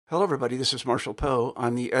Hello, everybody. This is Marshall Poe.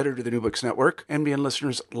 I'm the editor of the New Books Network. NBN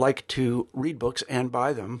listeners like to read books and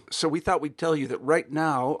buy them. So we thought we'd tell you that right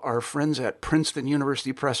now, our friends at Princeton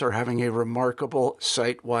University Press are having a remarkable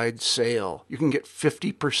site-wide sale. You can get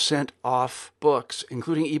 50% off books,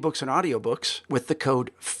 including ebooks and audiobooks, with the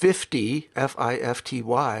code 50,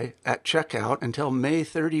 F-I-F-T-Y, at checkout until May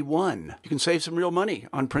 31. You can save some real money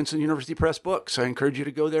on Princeton University Press books. I encourage you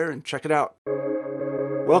to go there and check it out.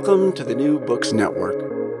 Welcome to the New Books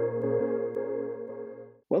Network.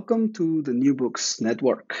 Welcome to the New Books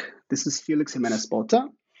Network. This is Felix Jimenez Bota,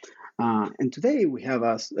 and today we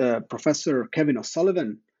have Professor Kevin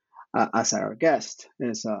O'Sullivan as our guest.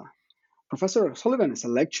 Professor O'Sullivan is a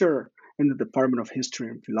lecturer in the Department of History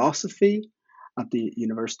and Philosophy at the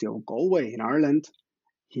University of Galway in Ireland.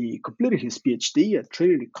 He completed his PhD at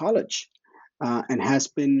Trinity College and has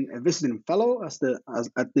been a visiting fellow at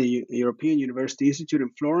the European University Institute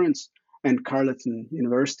in Florence and Carleton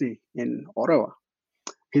University in Ottawa.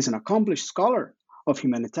 He's an accomplished scholar of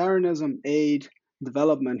humanitarianism, aid,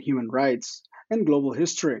 development, human rights, and global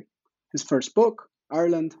history. His first book,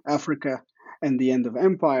 Ireland, Africa, and the End of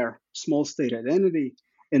Empire, Small State Identity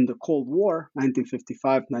in the Cold War,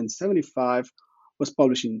 1955-1975, was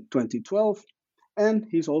published in 2012, and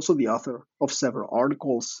he's also the author of several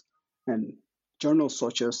articles in journals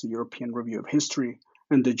such as the European Review of History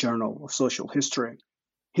and the Journal of Social History.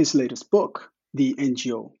 His latest book, The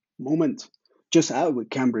NGO Moment, just out with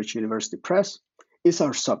Cambridge University Press, is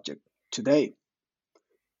our subject today.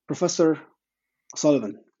 Professor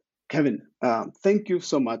Sullivan, Kevin, thank you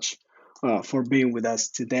so much for being with us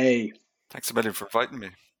today. Thanks a million for inviting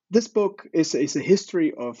me. This book is a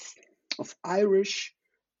history of Irish,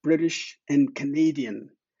 British, and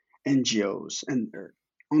Canadian NGOs and their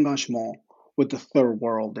engagement with the Third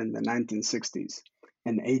World in the 1960s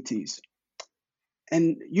and 80s.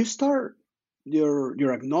 And you start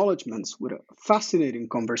your acknowledgments with a fascinating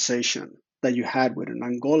conversation that you had with an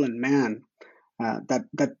Angolan man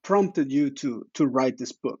that prompted you to write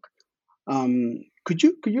this book. Could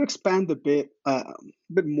you expand a bit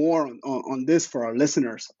more on this for our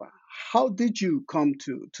listeners? How did you come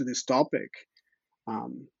to this topic?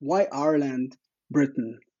 Why Ireland,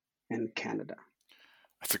 Britain, and Canada?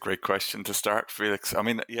 That's a great question to start, Felix. I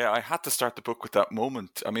mean, yeah, I had to start the book with that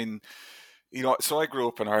moment. I mean, so I grew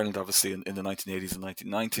up in Ireland, obviously, in the 1980s and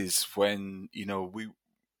 1990s when,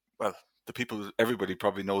 everybody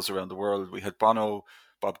probably knows around the world. We had Bono,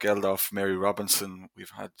 Bob Geldof, Mary Robinson. We've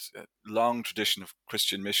had a long tradition of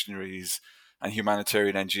Christian missionaries and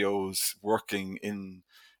humanitarian NGOs working in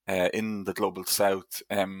the global South.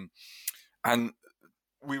 And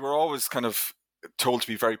we were always kind of told to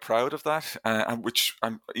be very proud of that, and which,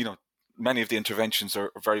 many of the interventions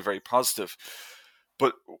are very, very positive.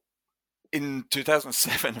 But in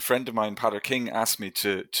 2007, a friend of mine, Pater King, asked me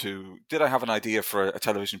did I have an idea for a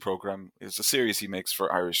television program? It's a series he makes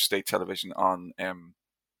for Irish state television on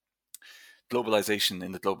globalization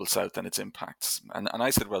in the global South and its impacts. And I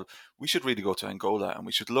said, well, we should really go to Angola and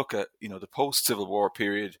we should look at, the post-Civil War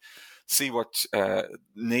period, see what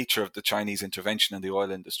nature of the Chinese intervention in the oil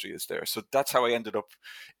industry is there. So that's how I ended up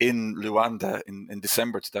in Luanda in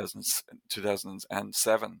December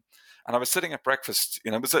 2007. And I was sitting at breakfast.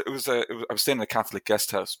 I was staying in a Catholic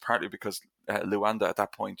guest house, partly because Luanda at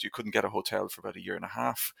that point you couldn't get a hotel for about a year and a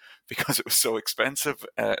half because it was so expensive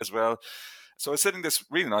as well. So I was sitting in this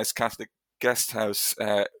really nice Catholic guest house,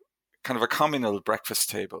 kind of a communal breakfast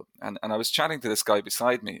table, and I was chatting to this guy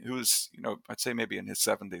beside me who was, I'd say maybe in his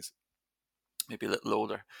 70s, maybe a little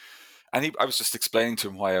older, and I was just explaining to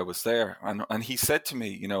him why I was there, and he said to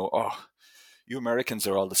me, oh, you Americans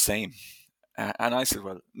are all the same. And I said,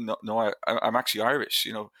 well, no, I'm actually Irish,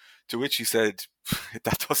 to which he said,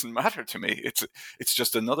 that doesn't matter to me. It's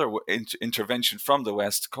just another intervention from the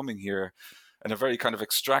West coming here and a very kind of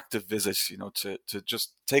extractive visit, to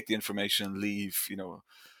just take the information and leave,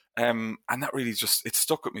 and that really it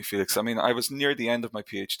stuck with me, Felix. I mean, I was near the end of my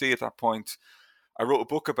PhD at that point. I wrote a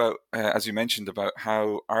book about, as you mentioned, about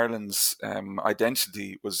how Ireland's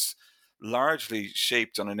identity was largely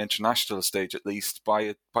shaped on an international stage, at least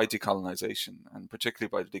by decolonization, and particularly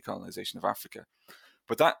by the decolonization of Africa.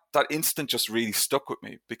 But that instant just really stuck with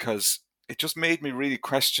me because it just made me really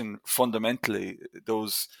question fundamentally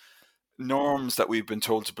those norms that we've been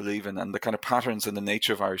told to believe in and the kind of patterns and the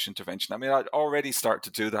nature of Irish intervention. I mean, I'd already started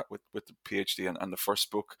to do that with the PhD and the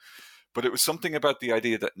first book, but it was something about the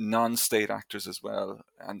idea that non-state actors as well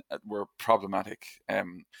and were problematic,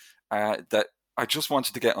 that I just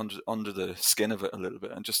wanted to get under the skin of it a little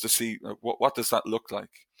bit and just to see what does that look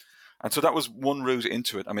like. And so that was one route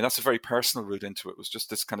into it. I mean, that's a very personal route into it. It was just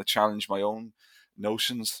this kind of challenge my own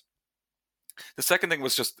notions. The second thing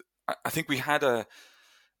was just, I think we had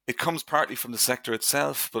it comes partly from the sector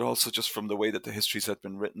itself, but also just from the way that the histories had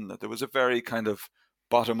been written, that there was a very kind of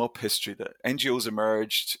bottom-up history, that NGOs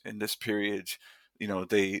emerged in this period.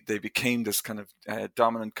 They became this kind of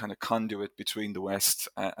dominant kind of conduit between the West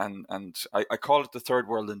and I call it the third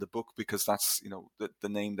world in the book because that's the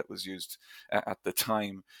name that was used at the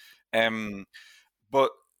time.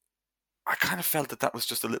 But I kind of felt that was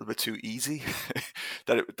just a little bit too easy.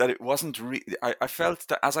 that it wasn't really. I felt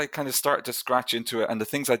that as I kind of started to scratch into it, and the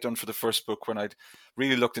things I'd done for the first book, when I'd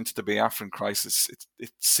really looked into the Biafran crisis,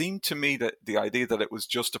 it seemed to me that the idea that it was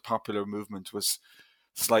just a popular movement was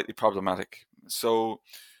slightly problematic. So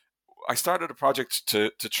I started a project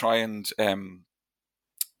to try and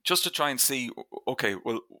just to try and see, okay,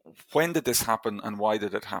 well, when did this happen and why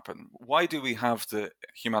did it happen? Why do we have the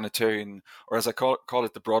humanitarian, or as I call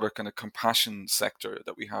it, the broader kind of compassion sector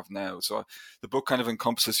that we have now? So the book kind of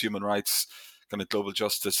encompasses human rights, kind of global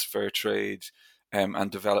justice, fair trade, and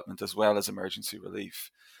development, as well as emergency relief.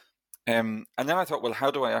 And then I thought, well, how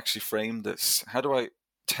do I actually frame this? How do I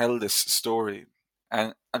tell this story?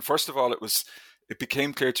 And first of all, it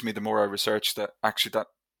became clear to me the more I researched that actually that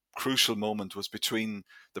crucial moment was between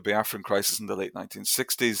the Biafran crisis in the late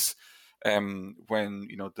 1960s, when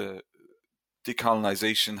the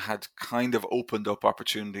decolonization had kind of opened up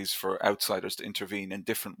opportunities for outsiders to intervene in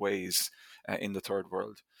different ways in the third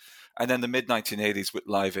world, and then the mid 1980s with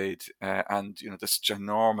Live Aid and this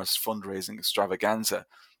ginormous fundraising extravaganza,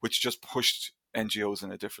 which just pushed NGOs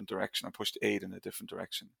in a different direction and pushed aid in a different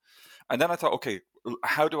direction. And then I thought, okay,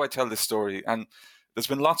 how do I tell this story? And there's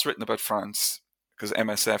been lots written about France, because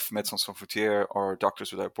MSF, Médecins Sans Frontières, or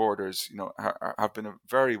Doctors Without Borders, have been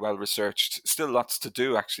very well researched. Still lots to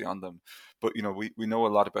do actually on them, but we know a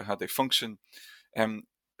lot about how they function.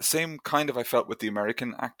 Same kind of I felt with the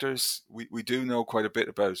American actors. We do know quite a bit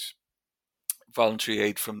about voluntary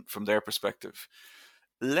aid from their perspective.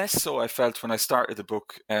 Less so I felt when I started the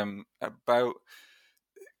book about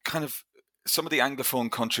kind of some of the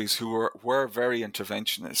Anglophone countries who were very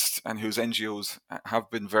interventionist and whose NGOs have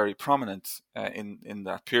been very prominent in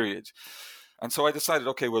that period. And so I decided,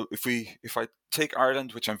 okay, well, if I take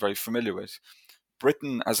Ireland, which I'm very familiar with,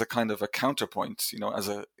 Britain as a kind of a counterpoint,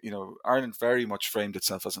 Ireland very much framed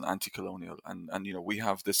itself as an anti-colonial, and we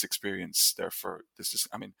have this experience. Therefore,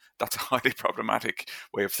 that's a highly problematic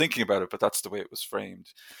way of thinking about it, but that's the way it was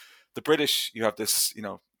framed. The British, you have this,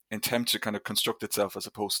 attempt to kind of construct itself as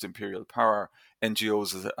a post-imperial power,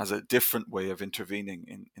 NGOs as a different way of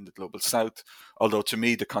intervening in the global south, although to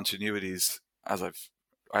me the continuities, as I've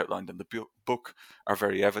outlined in the book, are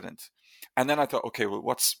very evident. And then I thought, okay, well,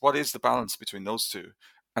 what is the balance between those two?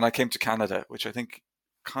 And I came to Canada, which I think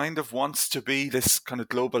kind of wants to be this kind of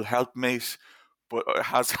global helpmate, but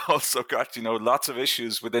has also got, lots of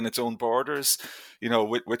issues within its own borders,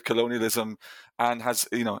 with colonialism, and has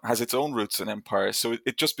its own roots in empire. So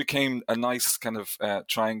it just became a nice kind of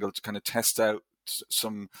triangle to kind of test out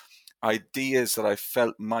some ideas that I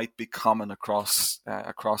felt might be common across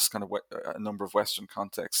kind of a number of Western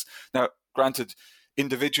contexts. Now, granted,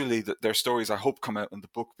 individually, their stories I hope come out in the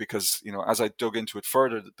book, because as I dug into it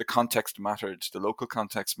further, the context mattered, the local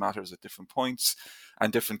context matters at different points,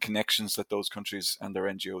 and different connections that those countries and their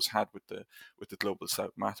NGOs had with the global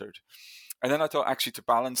south mattered. And then I thought, actually, to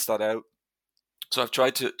balance that out, so I've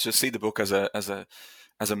tried to see the book as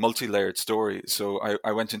a multi-layered story. So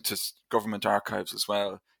I went into government archives as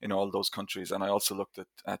well in all those countries, and I also looked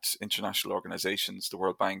at international organizations, the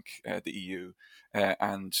World Bank, the EU,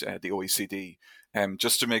 and the OECD,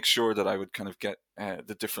 just to make sure that I would kind of get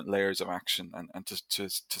the different layers of action, and to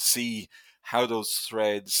see how those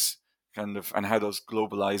threads kind of, and how those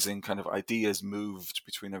globalizing kind of ideas moved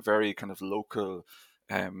between a very kind of local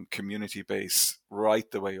community base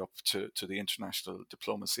right the way up to the international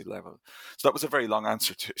diplomacy level. So that was a very long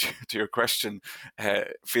answer to your question,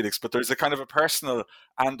 Felix, but there's a kind of a personal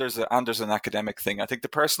and there's an academic thing. I think the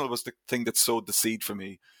personal was the thing that sowed the seed for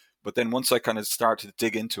me, but then once I kind of started to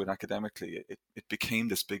dig into it academically, it became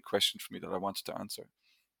this big question for me that I wanted to answer.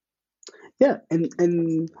 Yeah,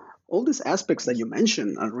 and all these aspects that you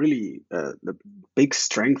mentioned are really the big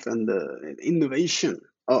strength and the innovation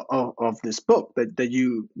of this book, that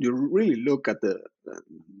you really look at the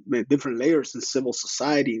different layers in civil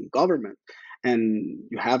society and government, and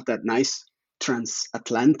you have that nice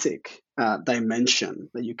transatlantic dimension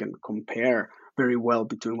that you can compare very well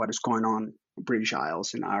between what is going on in British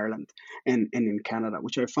Isles, in Ireland, and in Canada,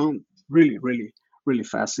 which I found really, really, really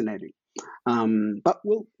fascinating. But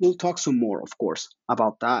we'll talk some more, of course,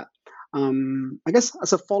 about that. I guess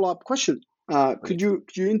as a follow-up question, Could you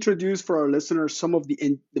introduce for our listeners some of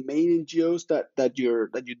the main NGOs that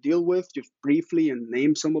you deal with, just briefly, and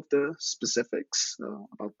name some of the specifics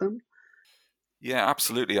about them? Yeah,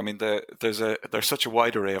 absolutely. I mean, there's such a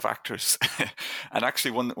wide array of actors, and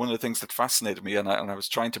actually, one of the things that fascinated me, and I was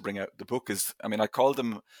trying to bring out the book is, I mean, I call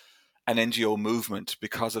them an NGO movement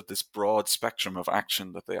because of this broad spectrum of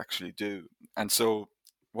action that they actually do. And so,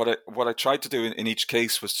 what I tried to do in each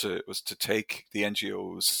case was to take the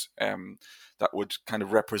NGOs that would kind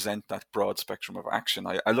of represent that broad spectrum of action.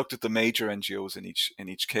 I looked at the major NGOs in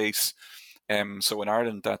each case. So in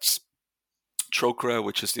Ireland, that's Trócaire,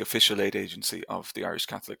 which is the official aid agency of the Irish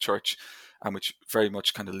Catholic Church, and which very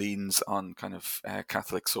much kind of leans on kind of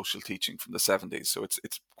Catholic social teaching from the 70s. So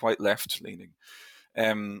it's quite left leaning.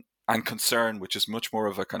 And Concern, which is much more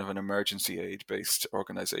of a kind of an emergency aid based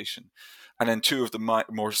organization. And then two of the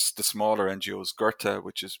smaller NGOs, Goethe,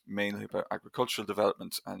 which is mainly about agricultural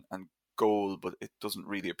development, and Goal, but it doesn't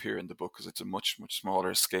really appear in the book because it's a much, much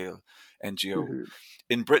smaller scale NGO. Mm-hmm.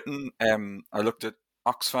 In Britain, I looked at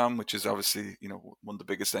Oxfam, which is obviously, one of the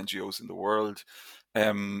biggest NGOs in the world.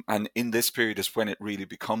 And in this period is when it really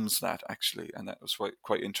becomes that, actually. And that was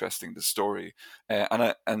quite interesting, the story.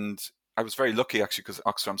 And I was very lucky, actually, because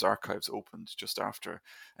Oxfam's archives opened just after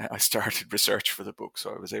I started research for the book.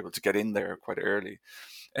 So I was able to get in there quite early.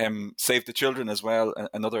 Save the Children as well,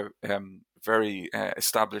 another very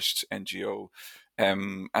established NGO.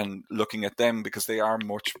 And looking at them, because they are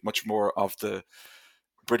much more of the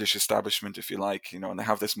British establishment, if you like, and they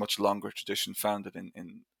have this much longer tradition founded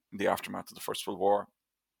in the aftermath of the First World War.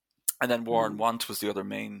 And then War and Want was the other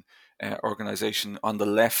main organisation on the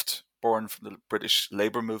left, born from the British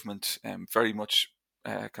Labour movement, very much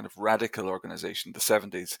kind of radical organisation, the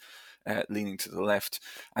 70s, leaning to the left.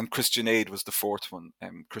 And Christian Aid was the fourth one.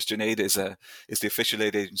 Christian Aid is the official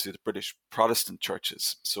aid agency of the British Protestant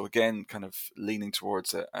churches. So again, kind of leaning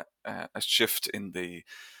towards a shift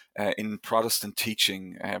in Protestant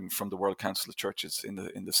teaching from the World Council of Churches in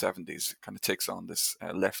the 70s. It kind of takes on this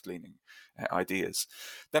left-leaning ideas.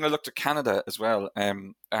 Then I looked at Canada as well,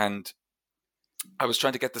 and I was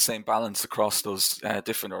trying to get the same balance across those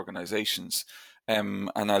different organizations. And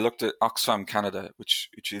I looked at Oxfam Canada, which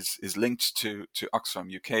is linked to Oxfam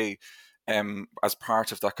UK as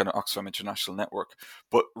part of that kind of Oxfam International Network,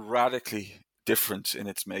 but radically different in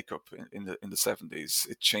its makeup in the 70s.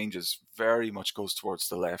 It changes very much, goes towards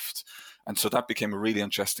the left. And so that became a really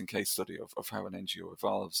interesting case study of how an NGO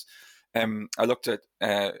evolves. I looked at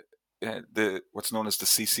what's known as the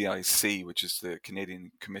CCIC, which is the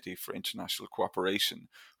Canadian Committee for International Cooperation,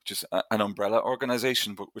 which is an umbrella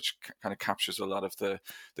organization, but which kind of captures a lot of the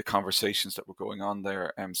conversations that were going on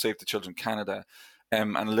there. Save the Children Canada,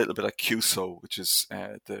 and a little bit of CUSO, which is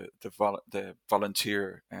the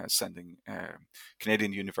volunteer sending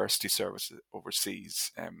Canadian university services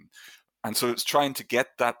overseas. And so it's trying to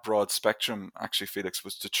get that broad spectrum, actually, Felix,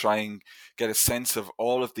 was to try and get a sense of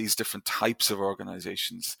all of these different types of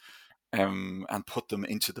organizations and put them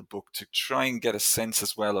into the book to try and get a sense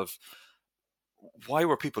as well of why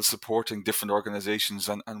were people supporting different organizations,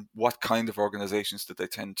 and what kind of organizations did they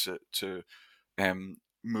tend to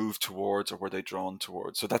move towards, or were they drawn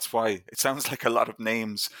towards. So that's why it sounds like a lot of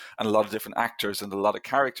names and a lot of different actors and a lot of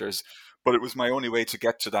characters, but it was my only way to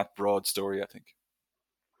get to that broad story, I think.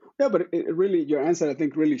 Yeah, but it really, your answer, I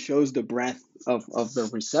think, really shows the breadth of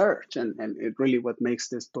the research, and it really what makes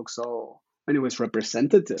this book so, anyways,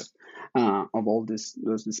 representative of all these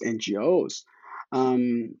NGOs.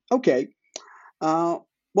 Okay. Well,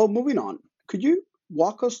 moving on, could you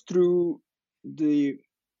walk us through the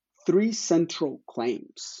three central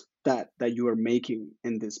claims that you are making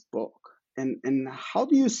in this book, and how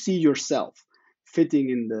do you see yourself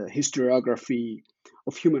fitting in the historiography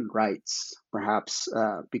of human rights, perhaps,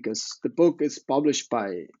 because the book is published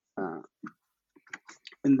by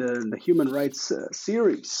in the human rights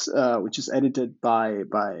series, which is edited by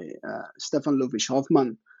Stefan Ludwig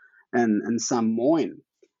Hoffmann and Sam Moyn.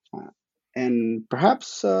 And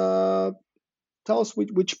perhaps tell us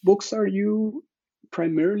which books are you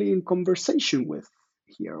primarily in conversation with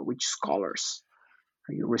here? Which scholars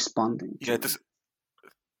are you responding to? Yeah,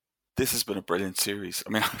 this has been a brilliant series. I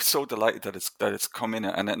mean, I'm so delighted that it's come in,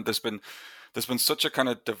 and there's been such a kind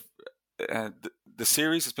of the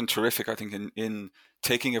series has been terrific, I think, in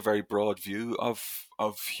taking a very broad view of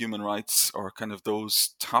human rights, or kind of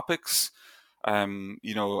those topics, and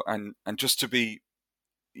just to be,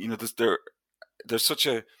 there's such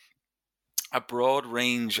a broad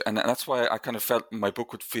range, and that's why I kind of felt my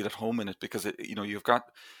book would feel at home in it, because you've got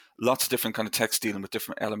lots of different kind of texts dealing with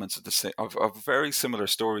different elements of very similar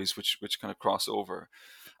stories, which kind of cross over.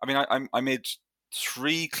 I mean, I made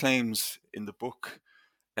three claims in the book,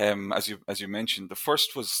 as you mentioned. The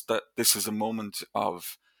first was that this is a moment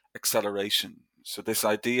of acceleration. So this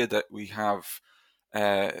idea that we have,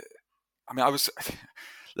 I was.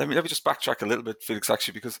 Let me just backtrack a little bit, Felix,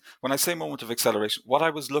 actually, because when I say moment of acceleration, what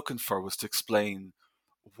I was looking for was to explain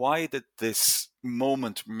why did this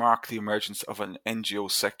moment mark the emergence of an NGO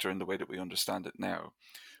sector in the way that we understand it now.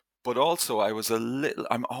 But also,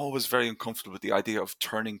 I'm always very uncomfortable with the idea of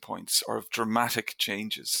turning points or of dramatic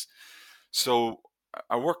changes. So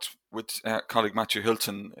I worked with colleague Matthew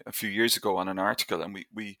Hilton a few years ago on an article, and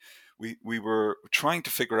we were trying to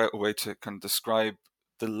figure out a way to kind of describe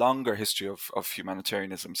the longer history of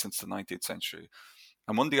humanitarianism since the 19th century.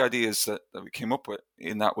 And one of the ideas that we came up with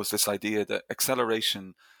in that was this idea that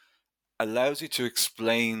acceleration allows you to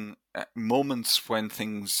explain moments when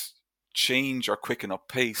things change or quicken up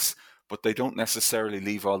pace, but they don't necessarily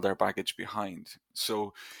leave all their baggage behind.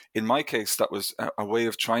 So in my case, that was a way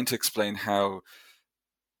of trying to explain how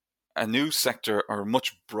a new sector or a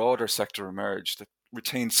much broader sector emerged that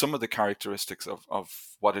retained some of the characteristics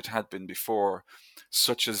of what it had been before,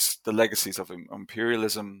 such as the legacies of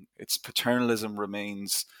imperialism. Its paternalism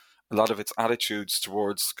remains. A lot of its attitudes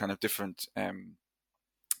towards kind of different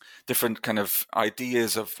kind of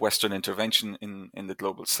ideas of Western intervention in the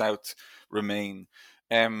global South remain.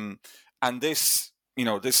 And this,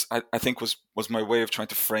 I think was my way of trying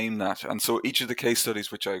to frame that. And so each of the case studies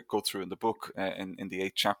which I go through in the book, in the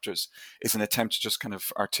 8 chapters, is an attempt to just kind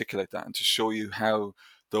of articulate that and to show you how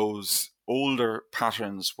those older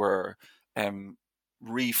patterns were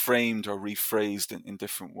reframed or rephrased in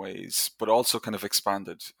different ways, but also kind of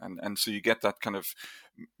expanded. And so you get that kind of,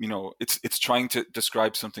 it's trying to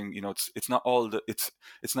describe something. It's not all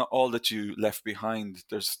that you left behind.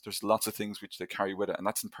 There's lots of things which they carry with it, and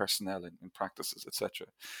that's in personnel, in practices, etc.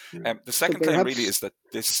 The second claim really is that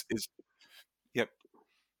this is, yep.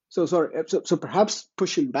 So sorry. So perhaps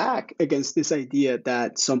pushing back against this idea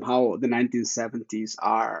that somehow the 1970s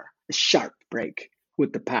are a sharp break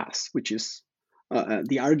with the past, which is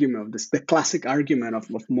the argument of this, the classic argument of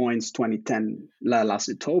Moyne's 2010 Last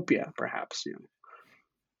Utopia, perhaps.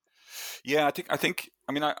 Yeah, I think.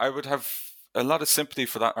 I would have a lot of sympathy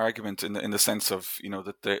for that argument in the sense of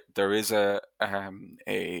that there is a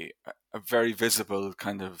very visible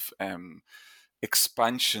kind of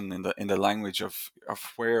expansion in the language of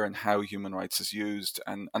where and how human rights is used,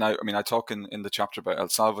 and I talk in the chapter about El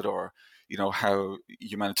Salvador, how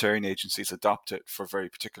humanitarian agencies adopt it for very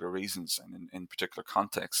particular reasons and in particular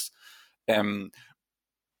contexts.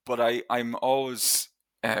 But I'm always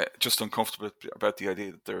just uncomfortable about the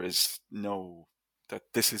idea that that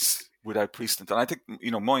this is without precedent. And I think,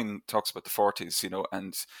 Moyne talks about the 40s,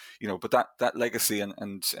 but that legacy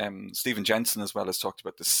and Stephen Jensen as well has talked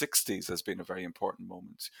about the 60s as being a very important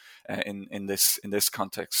moment in this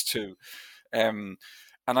context too.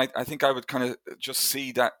 And I think I would kind of just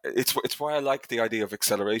see that it's why I like the idea of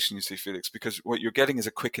acceleration, you see, Felix, because what you're getting is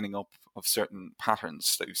a quickening up of certain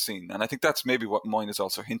patterns that you've seen. And I think that's maybe what Moyne is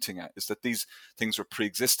also hinting at, is that these things were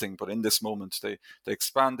pre-existing, but in this moment they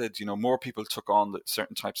expanded. More people took on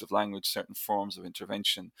certain types of language, certain forms of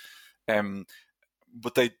intervention.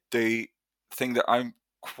 But the thing that I'm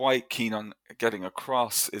quite keen on getting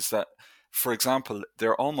across is that, for example,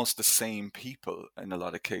 they're almost the same people in a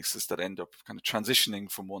lot of cases that end up kind of transitioning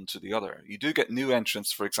from one to the other. You do get new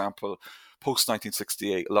entrants, for example,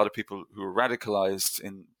 post-1968, a lot of people who are radicalized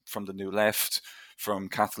from the New Left, from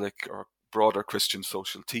Catholic or broader Christian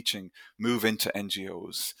social teaching, move into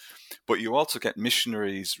NGOs. But you also get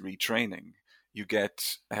missionaries retraining. You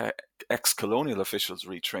get ex-colonial officials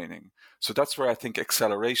retraining. So that's where I think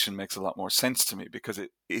acceleration makes a lot more sense to me, because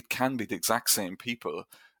it can be the exact same people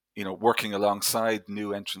working alongside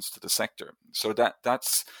new entrants to the sector. So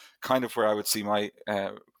that's kind of where I would see my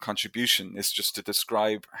contribution, is just to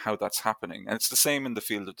describe how that's happening. And it's the same in the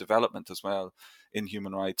field of development as well, in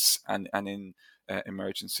human rights and in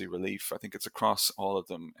emergency relief. I think it's across all of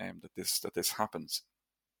them that this happens.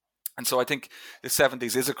 And so I think the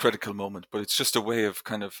 70s is a critical moment, but it's just a way of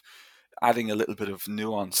kind of adding a little bit of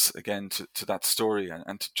nuance again to that story,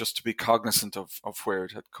 and just to be cognizant of where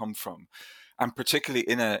it had come from. And particularly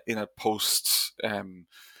in a post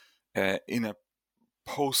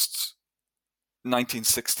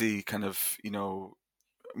 1960 kind of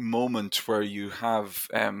moment where you have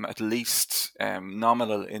at least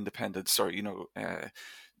nominal independence, or the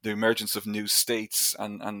emergence of new states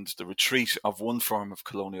and the retreat of one form of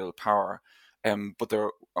colonial power. But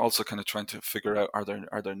they're also kind of trying to figure out, are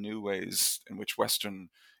there new ways in which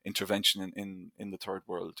Western intervention in the third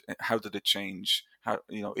world, how did it change? How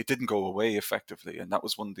it didn't go away effectively, and that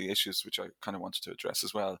was one of the issues which I kind of wanted to address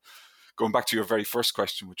as well. going back to your very first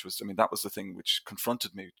question, which was, I mean, that was the thing which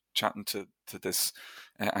confronted me chatting to this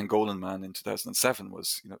Angolan man in 2007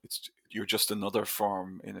 was, you're just another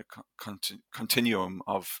form in a continuum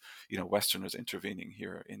of, Westerners intervening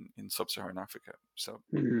here in sub-Saharan Africa. So,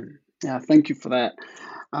 yeah, thank you for that.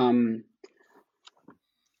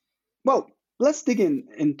 Well, let's dig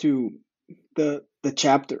into the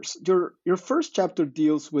chapters. Your first chapter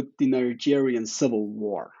deals with the Nigerian Civil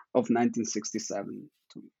War of 1967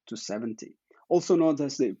 to 70, also known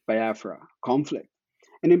as the Biafra conflict.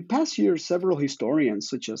 And in past years, several historians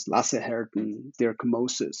such as Lasse Herten, Dirk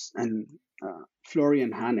Moses, and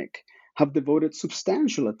Florian Hanek have devoted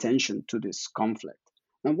substantial attention to this conflict.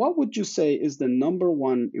 Now, what would you say is the number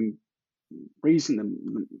one reason,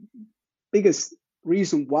 the biggest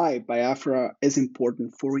reason why Biafra is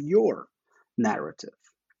important for your narrative?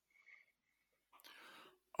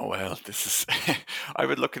 Oh, well, this is, I've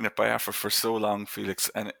been looking at Biafra for so long, Felix,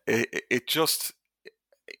 and it just,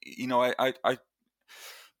 I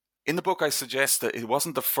in the book, I suggest that it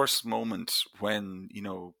wasn't the first moment when,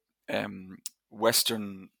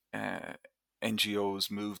 Western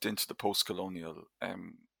NGOs moved into the post-colonial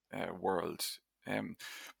world.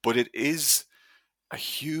 But it is a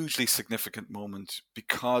hugely significant moment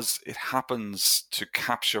because it happens to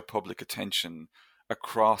capture public attention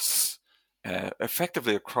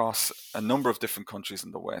effectively across a number of different countries in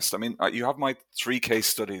the West. I mean, you have my 3 case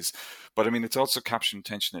studies, but I mean, it's also capturing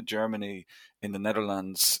attention in Germany, in the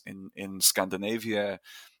Netherlands, in Scandinavia,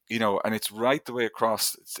 and it's right the way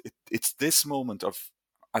across. It's this moment of,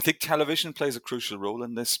 I think television plays a crucial role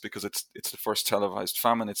in this because it's the first televised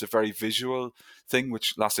famine. It's a very visual thing,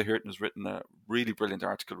 which Lasse Herten has written a really brilliant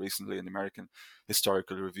article recently in the American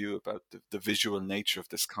Historical Review about the visual nature of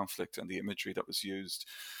this conflict and the imagery that was used.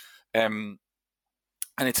 And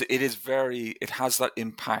it has that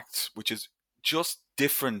impact, which is just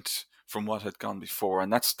different from what had gone before.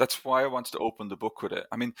 And that's why I wanted to open the book with it.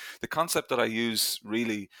 I mean, the concept that I use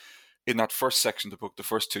really in that first section of the book, the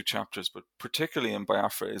first 2 chapters, but particularly in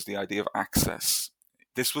Biafra, is the idea of access.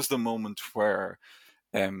 This was the moment where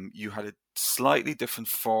you had a slightly different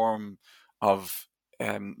form of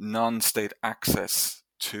non-state access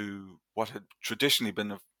to what had traditionally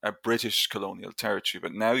been a British colonial territory,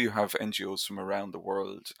 but now you have NGOs from around the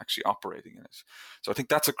world actually operating in it. So I think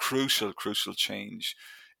that's a crucial change,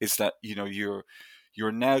 is that you're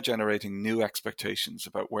now generating new expectations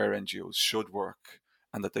about where NGOs should work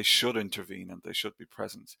and that they should intervene and they should be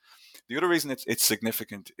present. The other reason it's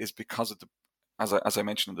significant is because of as I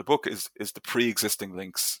mentioned in the book, is the pre-existing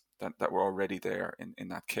links that were already there in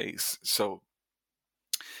that case. So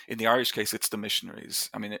in the Irish case, it's the missionaries.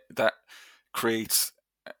 I mean, that creates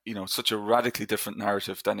such a radically different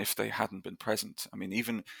narrative than if they hadn't been present. I mean,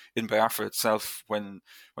 even in Biafra itself, when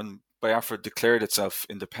Biafra declared itself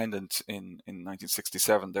independent in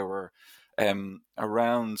 1967, there were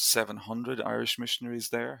around 700 Irish missionaries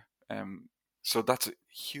there. So that's a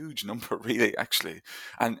huge number, really, actually.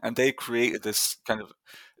 And they created this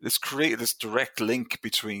direct link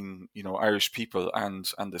between Irish people and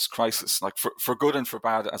this crisis, like for good and for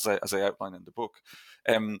bad, as I outline in the book.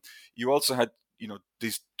 You also had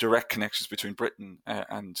these direct connections between Britain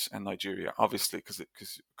and Nigeria, obviously,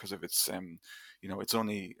 because of its it's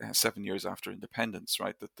only 7 years after independence,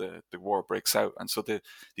 right, that the war breaks out, and so the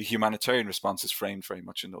humanitarian response is framed very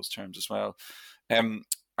much in those terms as well.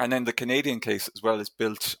 And then the Canadian case as well is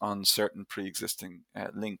built on certain pre-existing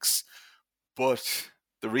links, but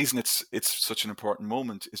the reason it's such an important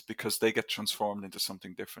moment is because they get transformed into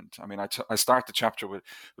something different. I mean, I start the chapter with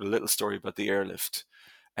a little story about the airlift,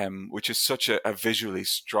 which is such a visually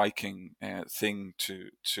striking thing to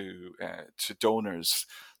donors,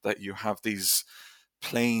 that you have these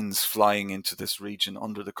planes flying into this region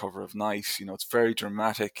under the cover of night. It's very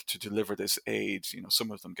dramatic to deliver this aid. Some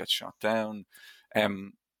of them get shot down,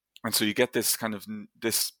 and so you get this kind of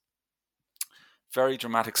this very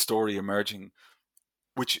dramatic story emerging,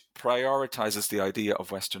 which prioritizes the idea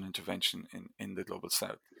of Western intervention in the global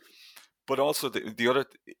South. But also the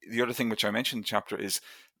other thing which I mentioned in the chapter is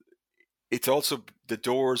it's also the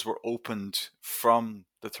doors were opened from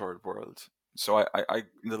the third world. So I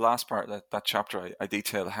in the last part of that chapter, I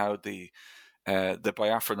detail how the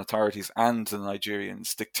Biafran authorities and the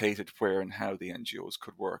Nigerians dictated where and how the NGOs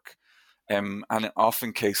could work, and in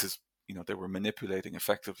often cases, they were manipulating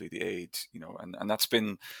effectively the aid, and that's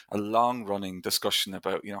been a long-running discussion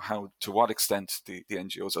about, how, to what extent the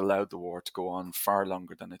NGOs allowed the war to go on far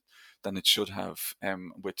longer than it should have,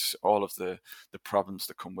 with all of the problems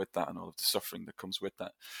that come with that and all of the suffering that comes with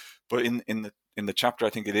that. But in the chapter, I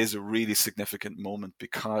think it is a really significant moment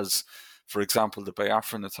because, for example, the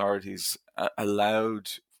Biafran authorities allowed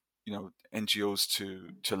NGOs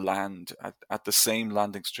to land at the same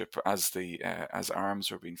landing strip as as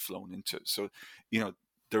arms were being flown into. So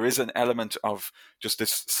there is an element of just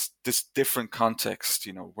this different context,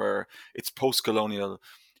 where it's post-colonial.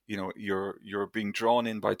 You're being drawn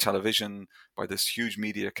in by television, by this huge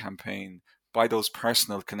media campaign, by those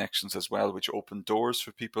personal connections as well, which open doors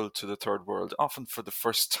for people to the third world, often for the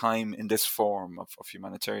first time in this form of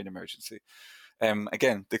humanitarian emergency.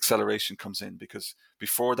 Again, the acceleration comes in because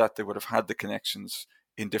before that they would have had the connections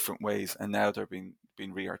in different ways, and now they're being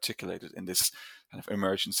re-articulated in this kind of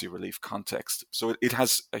emergency relief context. So it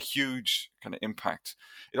has a huge kind of impact.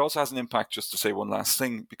 It also has an impact, just to say one last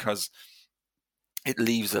thing, because it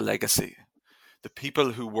leaves a legacy. The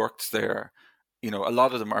people who worked there, a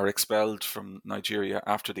lot of them are expelled from Nigeria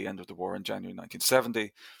after the end of the war in January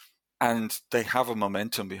 1970, and they have a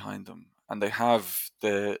momentum behind them, and they have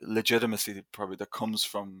the legitimacy probably that comes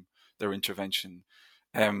from their intervention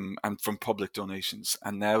and from public donations.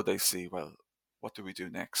 And now they see, well, what do we do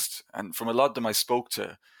next? And from a lot of them I spoke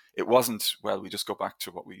to, it wasn't, well, we just go back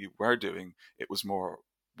to what we were doing. It was more,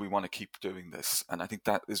 we want to keep doing this. And I think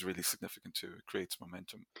that is really significant too. It creates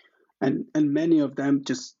momentum. And many of them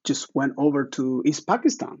just went over to East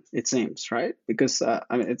Pakistan, it seems, right? Because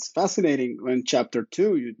it's fascinating when chapter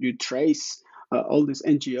 2 you trace all these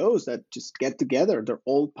NGOs that just get together. They're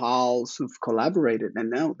old pals who've collaborated, and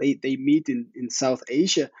now they meet in South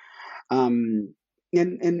Asia. And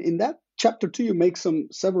in that chapter 2, you make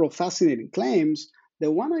several fascinating claims. The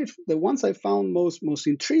ones I found most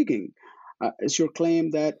intriguing is your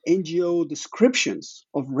claim that NGO descriptions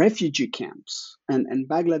of refugee camps and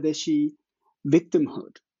Bangladeshi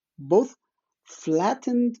victimhood both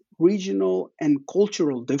flattened regional and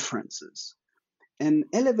cultural differences and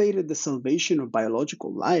elevated the salvation of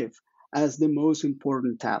biological life as the most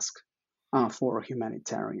important task for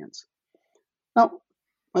humanitarians. Now,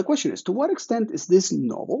 my question is, to what extent is this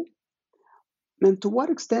novel? And to what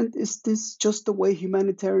extent is this just the way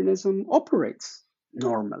humanitarianism operates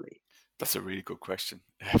normally? That's a really good question,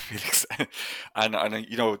 Felix. and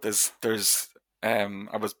there's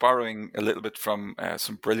I was borrowing a little bit from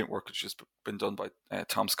some brilliant work which has been done by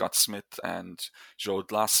Tom Scott-Smith and Joe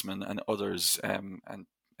Glassman and others,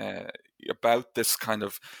 about this kind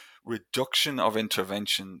of reduction of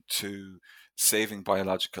intervention to saving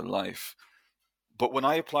biological life. But when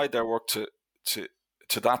I applied their work to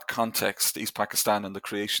that context, East Pakistan and the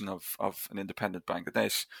creation of an independent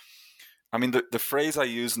Bangladesh, I mean, the phrase I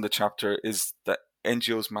use in the chapter is that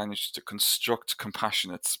NGOs managed to construct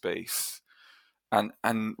compassionate space.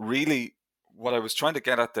 And really what I was trying to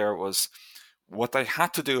get at there was what they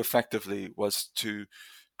had to do effectively was to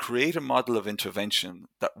create a model of intervention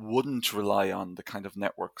that wouldn't rely on the kind of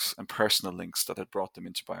networks and personal links that had brought them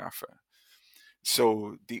into Biafra.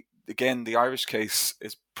 So the Irish case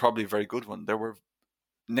is probably a very good one. There were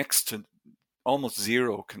next to almost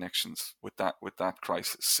zero connections with that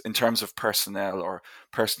crisis in terms of personnel or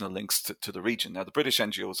personal links to the region. Now, the British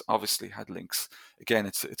NGOs obviously had links. Again,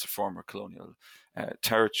 it's a former colonial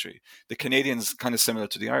territory. The Canadians, kind of similar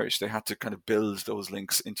to the Irish, they had to kind of build those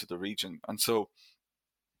links into the region, and so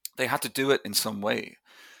they had to do it in some way.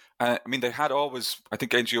 I mean, they had always, I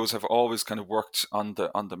think NGOs have always kind of worked on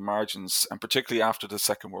the margins, and particularly after the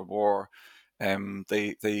Second World War,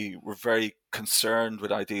 they were very concerned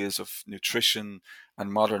with ideas of nutrition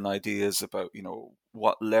and modern ideas about,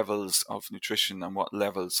 what levels of nutrition and what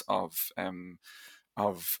levels of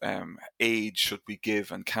aid should we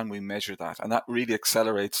give, and can we measure that? And that really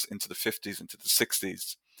accelerates into the 50s, into the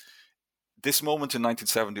 60s. This moment in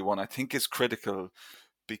 1971, I think, is critical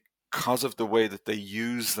because of the way that they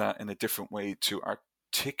use that in a different way to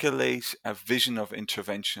articulate a vision of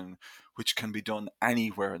intervention which can be done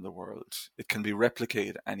anywhere in the world. It can be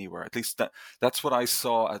replicated anywhere. At least that's what I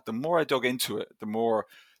saw. The more I dug into it, the more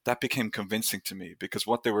that became convincing to me, because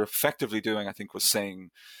what they were effectively doing, I think, was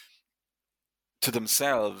saying to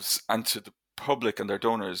themselves and to the public and their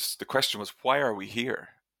donors, the question was, why are we here?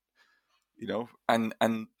 And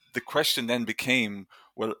the question then became,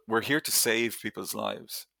 well, we're here to save people's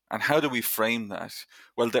lives. And how do we frame that?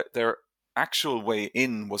 Well, their actual way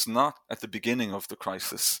in was not at the beginning of the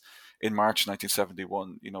crisis in March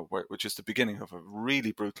 1971, which is the beginning of a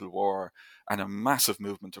really brutal war and a massive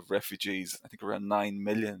movement of refugees. I think around 9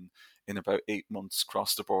 million in about 8 months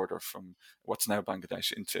crossed the border from what's now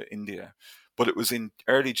Bangladesh into India. But it was in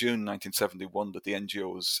early June 1971 that the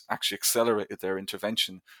NGOs actually accelerated their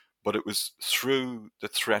intervention, but it was through the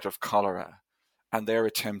threat of cholera and their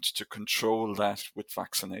attempt to control that with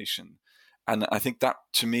vaccination. And I think that,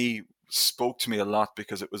 to me, spoke to me a lot,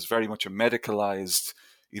 because it was very much a medicalized,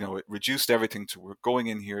 it reduced everything to, we're going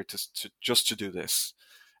in here to just to do this.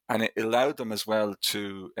 And it allowed them as well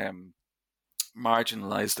to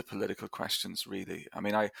marginalize the political questions, really. I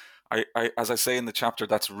mean, I, as I say in the chapter,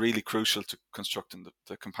 that's really crucial to constructing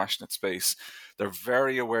the compassionate space. They're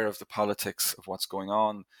very aware of the politics of what's going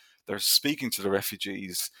on. They're speaking to the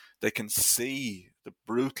refugees. They can see the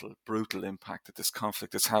brutal, brutal impact that this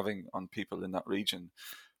conflict is having on people in that region.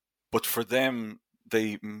 But for them,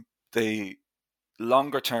 they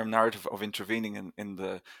longer term narrative of intervening in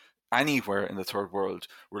the anywhere in the third world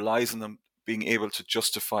relies on them being able to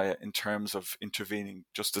justify it in terms of intervening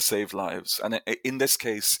just to save lives. And in this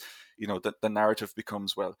case, the narrative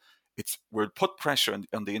becomes, well, we'll put pressure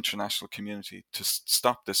on the international community to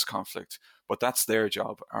stop this conflict, but that's their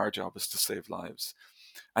job. Our job is to save lives.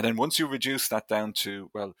 And then once you reduce that down to,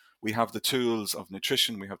 well, we have the tools of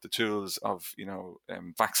nutrition, we have the tools of,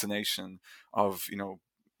 vaccination, of,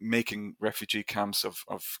 making refugee camps, of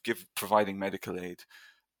providing medical aid,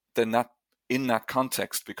 then that in that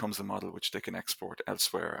context becomes a model which they can export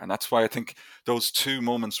elsewhere. And that's why I think those two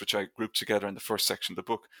moments, which I grouped together in the first section of the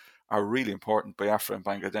book, are really important, Biafra and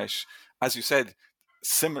Bangladesh. As you said,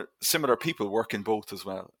 similar people work in both as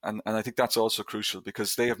well. And I think that's also crucial,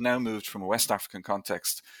 because they have now moved from a West African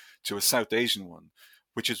context to a South Asian one,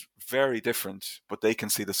 which is very different, but they can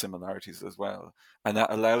see the similarities as well. And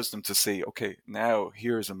that allows them to see, okay, now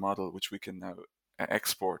here's a model which we can now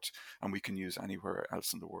export and we can use anywhere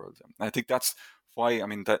else in the world. And I think that's why, I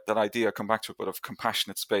mean, that idea, I come back to it, but of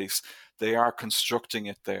compassionate space, they are constructing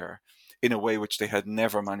it there in a way which they had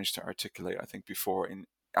never managed to articulate, I think, before in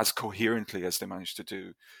as coherently as they managed to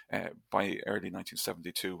do by early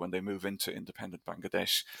 1972, when they move into independent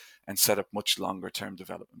Bangladesh and set up much longer term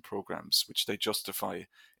development programs, which they justify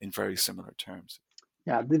in very similar terms.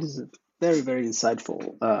 Yeah, this is a very, very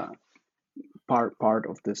insightful part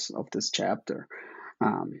of this chapter.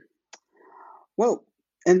 Well,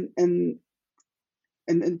 and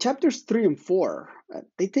in chapters 3 and 4,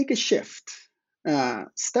 they take a shift,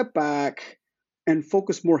 step back, and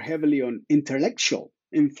focus more heavily on intellectual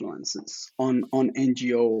influences on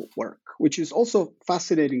NGO work, which is also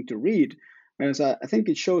fascinating to read, as I think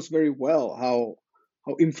it shows very well how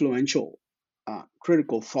influential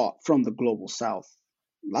critical thought from the global South,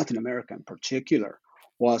 Latin America in particular,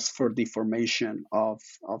 was for the formation of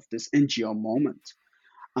this NGO moment.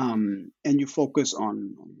 And you focus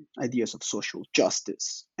on ideas of social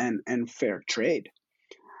justice and fair trade.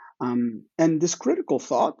 And this critical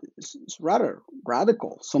thought is rather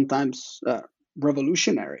radical, sometimes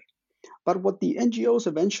revolutionary. But what the NGOs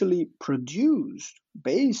eventually produced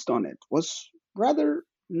based on it was rather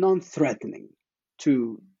non-threatening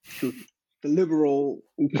to the liberal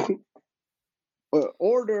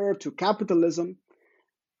order, to capitalism.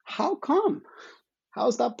 How come? How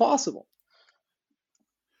is that possible?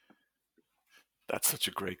 That's such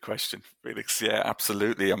a great question, Felix. Yeah,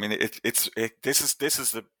 absolutely. I mean, this is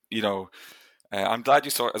the, I'm glad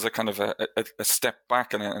you saw it as a kind of a step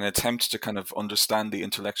back and an attempt to kind of understand the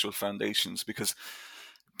intellectual foundations, because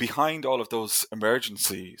behind all of those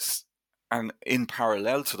emergencies and in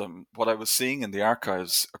parallel to them, what I was seeing in the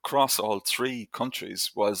archives across all three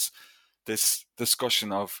countries was this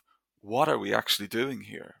discussion of what are we actually doing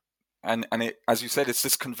here? And it, as you said, it's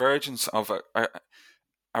this convergence of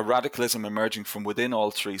a radicalism emerging from within all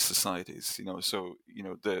three societies, so,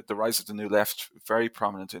 the rise of the New Left, very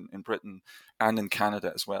prominent in Britain and in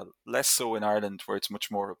Canada as well, less so in Ireland, where it's much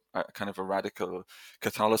more kind of a radical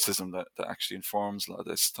Catholicism that actually informs a lot of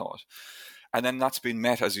this thought. And then that's been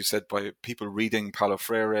met, as you said, by people reading Paulo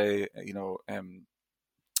Freire,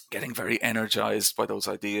 getting very energized by those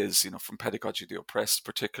ideas, from Pedagogy of the Oppressed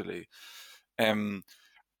particularly. And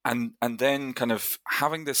then kind of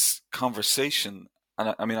having this conversation.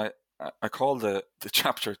 And I call the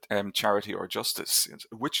chapter "Charity or Justice."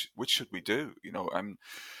 Which should we do? And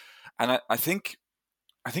I think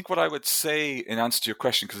what I would say in answer to your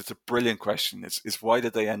question, because it's a brilliant question, is why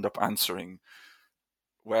did they end up answering?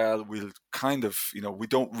 Well, we'll kind of, we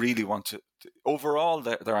don't really want to. Overall,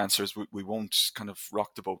 their answers, we won't kind of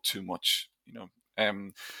rock the boat too much,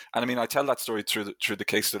 And I tell that story through the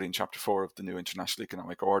case study in chapter 4 of the New International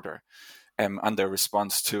Economic Order, and their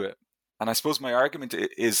response to it. And I suppose my argument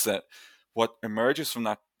is that what emerges from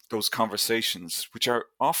those conversations, which are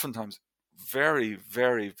oftentimes very,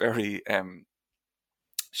 very, very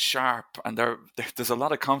sharp, and there's a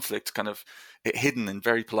lot of conflict kind of hidden in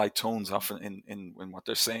very polite tones often in what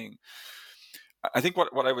they're saying. I think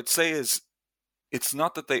what I would say is, it's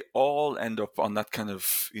not that they all end up on that kind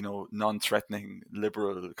of, non-threatening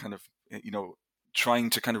liberal kind of, trying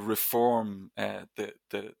to kind of reform the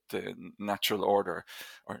natural order,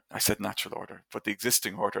 or I said natural order, but the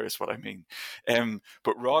existing order is what I mean.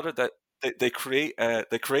 But rather that they create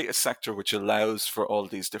a sector which allows for all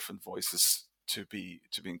these different voices to be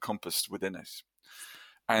encompassed within it.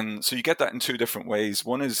 And so you get that in two different ways.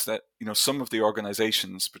 One is that, some of the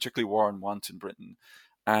organizations, particularly War and Want in Britain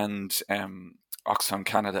and Oxfam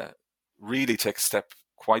Canada, really take a step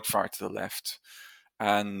quite far to the left.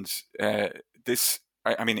 And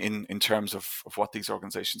in terms of what these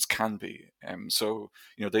organizations can be.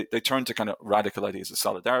 They turn to kind of radical ideas of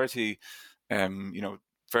solidarity.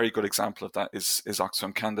 Very good example of that is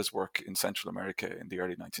Oxfam Canada's work in Central America in the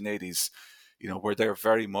early 1980s, where they're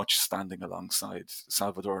very much standing alongside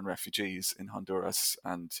Salvadoran refugees in Honduras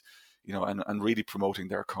and really promoting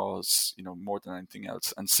their cause, more than anything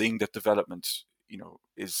else, and seeing that development,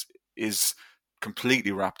 is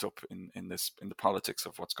completely wrapped up in the politics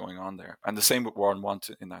of what's going on there. And the same with War and Want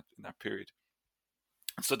in that period.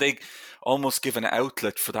 So they almost give an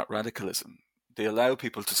outlet for that radicalism. They allow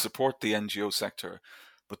people to support the NGO sector,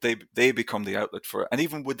 but they become the outlet for it. And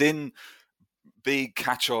even within big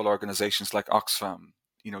catch-all organizations like Oxfam,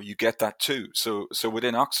 you get that too. So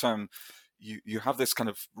within Oxfam, you have this kind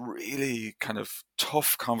of really kind of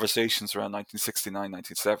tough conversations around 1969,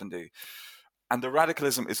 1970. And the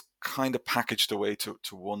radicalism is kind of packaged away to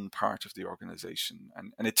one part of the organization.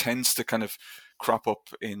 And it tends to kind of crop up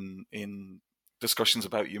in discussions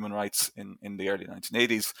about human rights in the early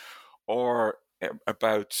 1980s, or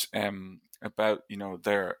about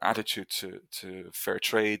their attitude to fair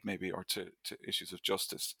trade, maybe, or to issues of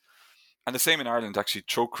justice. And the same in Ireland. Actually,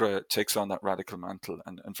 Trócaire takes on that radical mantle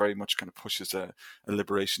and very much kind of pushes a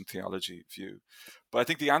liberation theology view. But I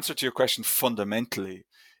think the answer to your question fundamentally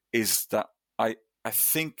is that I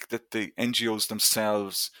think that the NGOs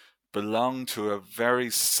themselves belong to a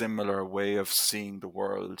very similar way of seeing the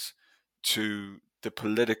world to the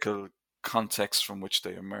political context from which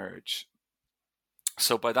they emerge.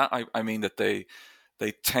 So by that, I mean that they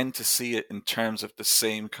tend to see it in terms of the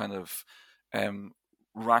same kind of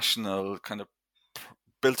rational, kind of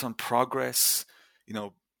built on progress,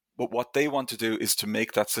 but what they want to do is to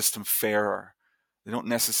make that system fairer. They don't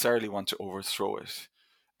necessarily want to overthrow it.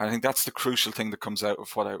 And I think that's the crucial thing that comes out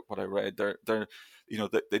of what I read. They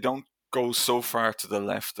don't go so far to the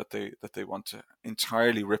left that they want to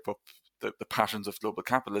entirely rip up the patterns of global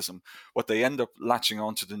capitalism. What they end up latching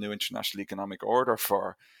onto the new international economic order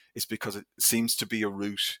for is because it seems to be a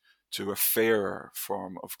route to a fairer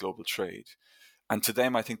form of global trade. And to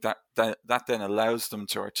them, I think that then allows them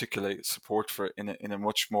to articulate support for it in a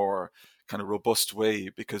much more kind of robust way,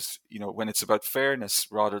 because, when it's about fairness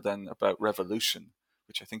rather than about revolution,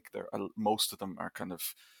 which I think most of them are kind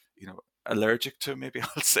of, allergic to, maybe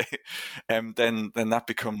I'll say, then that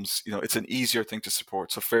becomes, it's an easier thing to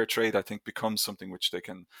support. So fair trade, I think, becomes something which they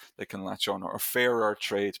can latch on, or fairer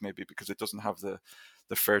trade, maybe, because it doesn't have the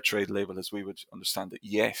fair trade label as we would understand it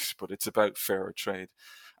yet, but it's about fairer trade.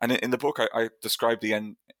 And in the book, I describe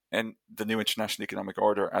the new international economic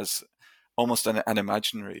order as almost an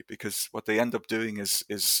imaginary, because what they end up doing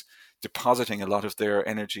is depositing a lot of their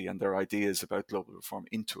energy and their ideas about global reform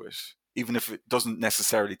into it, even if it doesn't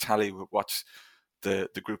necessarily tally with what the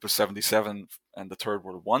group of 77 and the Third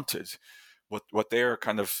World wanted. What they're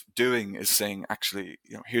kind of doing is saying, actually,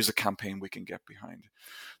 here's a campaign we can get behind.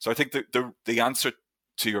 So I think the answer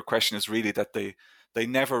to your question is really that they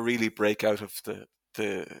never really break out of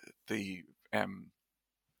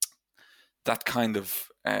that kind of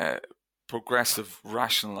progressive,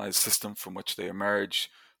 rationalized system from which they emerge.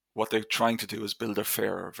 What they're trying to do is build a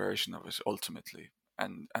fairer version of it ultimately.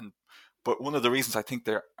 But one of the reasons I think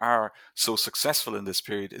they are so successful in this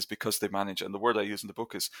period is because they manage, and the word I use in the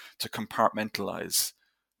book is to compartmentalize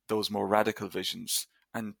those more radical visions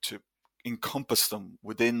and to encompass them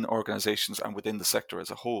within organizations and within the sector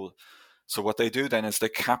as a whole. So what they do then is they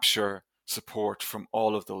capture support from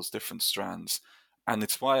all of those different strands. And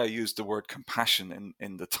it's why I use the word compassion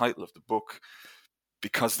in the title of the book,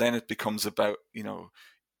 because then it becomes about,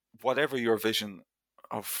 whatever your vision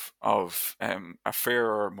of a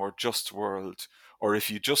fairer, more just world, or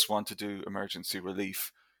if you just want to do emergency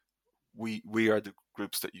relief, we are the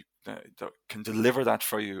groups that can deliver that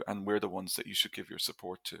for you, and we're the ones that you should give your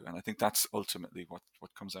support to. And I think that's ultimately what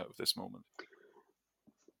comes out of this moment.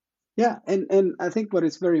 Yeah, and I think what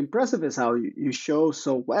is very impressive is how you show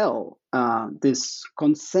so well this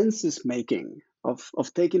consensus making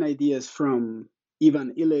of taking ideas from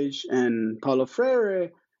Ivan Illich and Paulo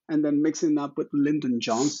Freire, and then mixing up with Lyndon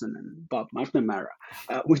Johnson and Bob McNamara,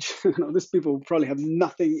 which these people probably have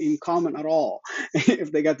nothing in common at all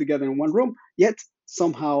if they got together in one room. Yet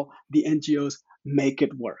somehow the NGOs make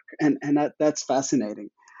it work, and that's fascinating.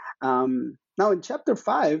 Now in chapter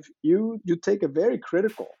 5, you take a very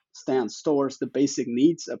critical stance towards the basic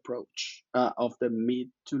needs approach of the mid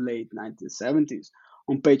to late 1970s.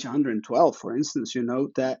 On page 112, for instance, you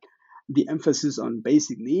note that the emphasis on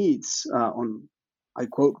basic needs, on, I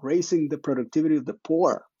quote, raising the productivity of the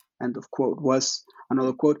poor, end of quote, was,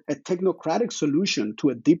 another quote, a technocratic solution to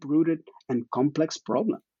a deep-rooted and complex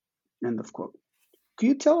problem, end of quote. Could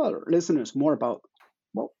you tell our listeners more about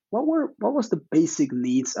what was the basic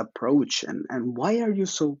needs approach, and why are you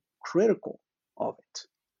so critical of it?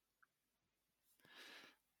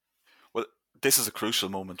 Well, this is a crucial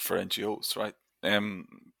moment for NGOs, right?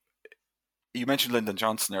 You mentioned Lyndon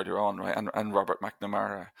Johnson earlier on, right, and Robert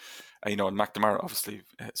McNamara. And McNamara obviously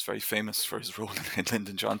is very famous for his role in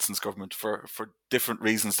Lyndon Johnson's government for different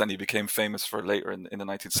reasons than he became famous for later in the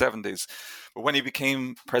 1970s. But when he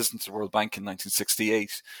became president of the World Bank in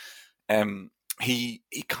 1968, he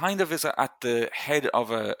kind of is at the head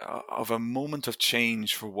of a moment of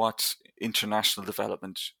change for what international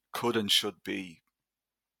development could and should be.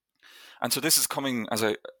 And so this is coming, as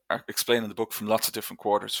I explain in the book, from lots of different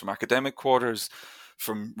quarters, from academic quarters,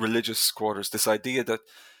 from religious quarters, this idea that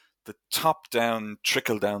the top-down,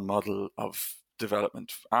 trickle-down model of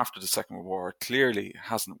development after the Second World War clearly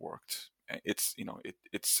hasn't worked. It's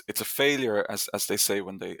a failure, as they say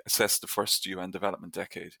when they assess the first UN development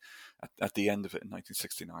decade at the end of it in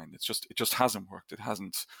 1969. It just hasn't worked. It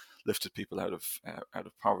hasn't lifted people out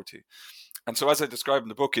of poverty. And so, as I describe in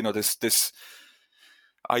the book, this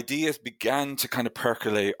ideas began to kind of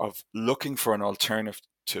percolate of looking for an alternative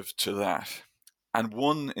to that, and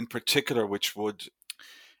one in particular which would,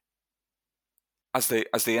 as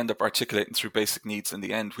they end up articulating through basic needs in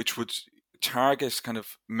the end, which would target kind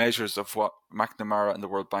of measures of what McNamara and the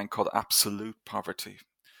World Bank called absolute poverty.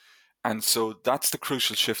 And so that's the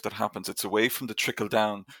crucial shift that happens. It's away from the trickle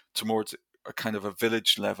down towards a kind of a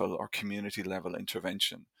village level or community level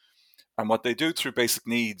intervention. And what they do through basic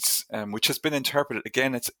needs, which has been interpreted,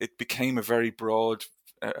 again, it became a very broad,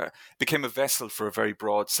 became a vessel for a very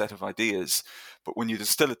broad set of ideas. But when you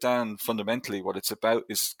distill it down, fundamentally, what it's about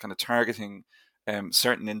is kind of targeting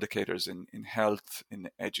certain indicators in health, in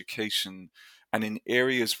education, and in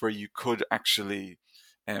areas where you could actually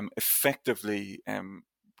effectively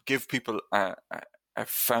give people a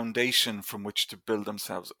foundation from which to build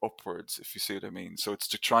themselves upwards, if you see what I mean. So it's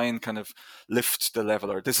to try and kind of lift the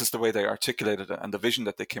level, or this is the way they articulated it, and the vision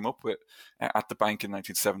that they came up with at the bank in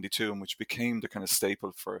 1972, and which became the kind of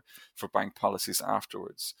staple for bank policies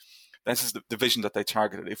afterwards. This is the vision that they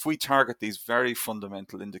targeted. If we target these very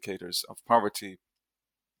fundamental indicators of poverty,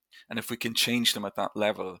 and if we can change them at that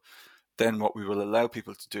level, then what we will allow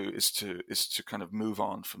people to do is to kind of move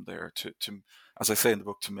on from there to, as I say in the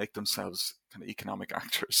book, to make themselves kind of economic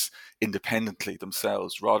actors independently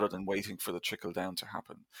themselves, rather than waiting for the trickle down to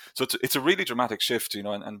happen. So it's a really dramatic shift,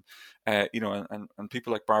 and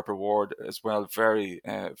people like Barbara Ward as well, very,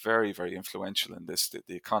 very, very influential in this.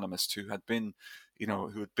 The economist who had been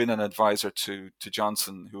an advisor to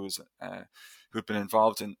Johnson, who had been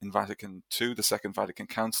involved in Vatican II, the Second Vatican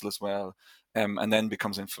Council as well. And then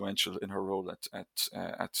becomes influential in her role at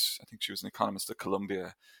I think she was an economist at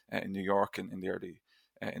Columbia in New York in the early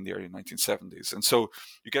 1970s. And so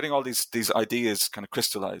you're getting all these ideas kind of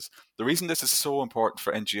crystallize. The reason this is so important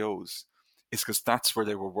for NGOs is because that's where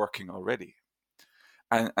they were working already,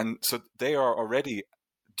 and so they are already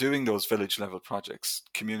doing those village level projects,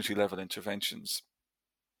 community level interventions.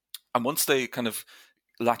 And once they kind of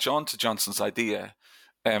latch on to Johnson's idea,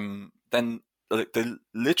 then they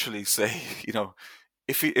literally say,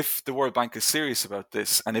 if the World Bank is serious about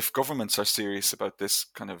this, and if governments are serious about this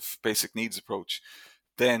kind of basic needs approach,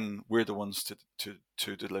 then we're the ones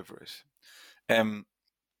to deliver it. And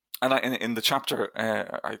in the chapter,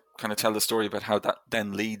 I kind of tell the story about how that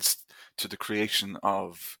then leads to the creation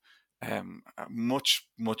of much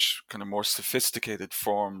kind of more sophisticated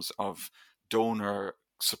forms of donor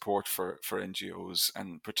support for NGOs,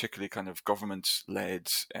 and particularly kind of government-led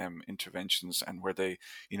interventions, and where they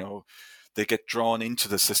get drawn into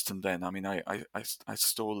the system. Then, I mean, I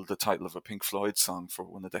stole the title of a Pink Floyd song for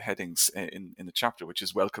one of the headings in the chapter, which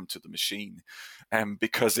is "Welcome to the Machine,"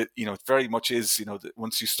 because it very much is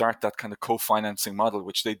once you start that kind of co-financing model,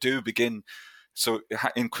 which they do begin. So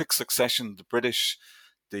in quick succession, the British,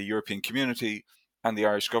 the European Community, and the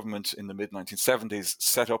Irish government in the mid-1970s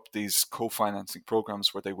set up these co-financing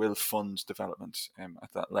programs where they will fund development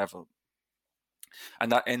at that level.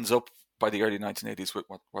 And that ends up by the early 1980s with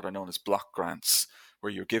what are known as block grants,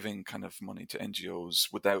 where you're giving kind of money to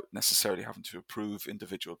NGOs without necessarily having to approve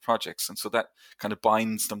individual projects. And so that kind of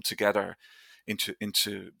binds them together into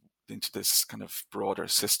this kind of broader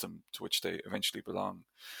system to which they eventually belong.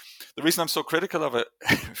 The reason I'm so critical of it,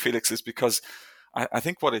 Felix, is because I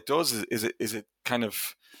think what it does is it kind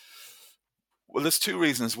of, well, there's two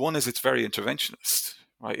reasons. One is it's very interventionist,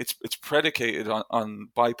 right? It's predicated on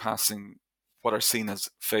bypassing what are seen as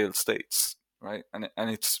failed states, right? And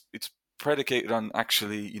it's predicated on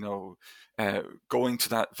actually, going to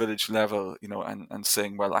that village level, and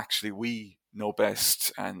saying, well, actually, we know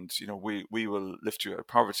best, and we will lift you out of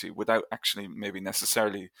poverty, without actually maybe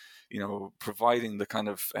necessarily, providing the kind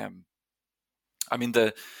of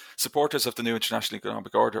the supporters of the new international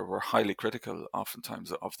economic order were highly critical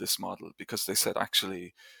oftentimes of this model, because they said,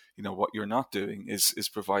 actually, what you're not doing is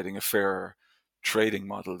providing a fair trading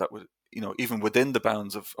model that would, even within the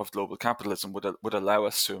bounds of global capitalism, would allow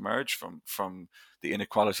us to emerge from the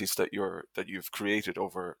inequalities that you've created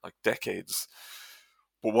over like decades.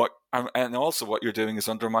 But also what you're doing is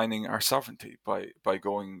undermining our sovereignty by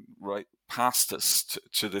going right past us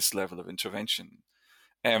to this level of intervention.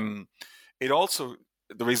 It also,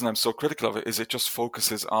 the reason I'm so critical of it is it just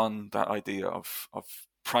focuses on that idea of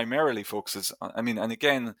primarily focuses on, and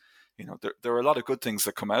again, there are a lot of good things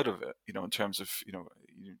that come out of it, in terms of,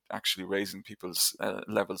 actually raising people's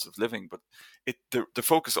levels of living, but the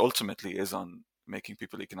focus ultimately is on making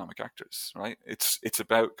people economic actors, right? It's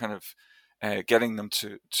about kind of getting them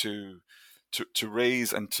to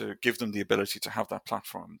raise and to give them the ability to have that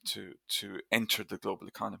platform to enter the global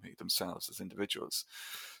economy themselves as individuals.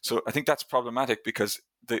 So I think that's problematic, because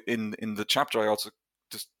in the chapter I also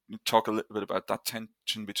just talk a little bit about that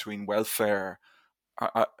tension between welfare,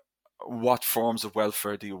 what forms of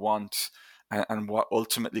welfare do you want, and what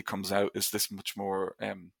ultimately comes out is this much more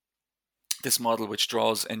this model which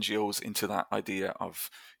draws NGOs into that idea of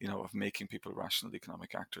of making people rational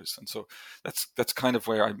economic actors. And so that's kind of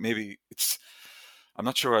where I'm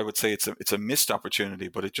not sure I would say it's a missed opportunity,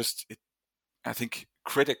 but I think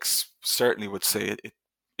critics certainly would say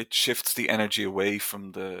it shifts the energy away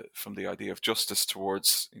from the idea of justice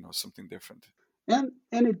towards something different. And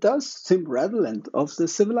it does seem redolent of the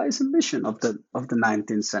civilized ambition of the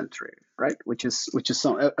 19th century, right? Which is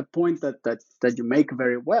a point that you make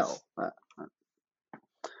very well.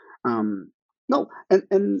 No,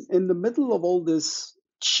 and in the middle of all this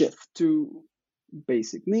shift to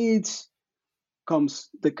basic needs comes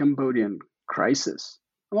the Cambodian crisis.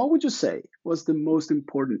 What would you say was the most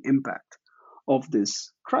important impact of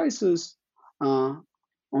this crisis on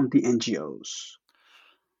the NGOs?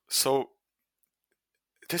 So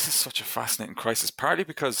this is such a fascinating crisis, partly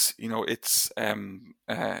because it's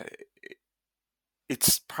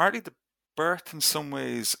partly the birth in some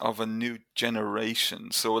ways of a new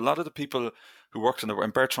generation. So a lot of the people who worked on it,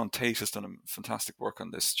 and Bertrand Tate has done a fantastic work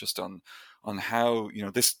on this, just on how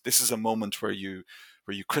this is a moment where you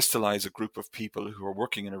crystallize a group of people who are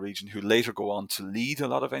working in a region who later go on to lead a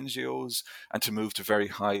lot of NGOs and to move to very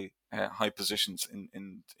high positions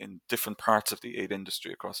in different parts of the aid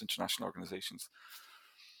industry across international organizations.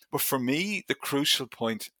 But for me, the crucial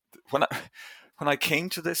point when I came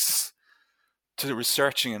to this, to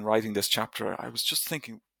researching and writing this chapter, I was just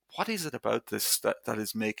thinking, what is it about this that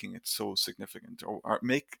is making it so significant, or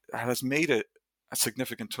has made it a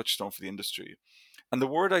significant touchstone for the industry? And the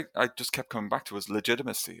word I just kept coming back to was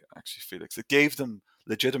legitimacy, actually, Felix. It gave them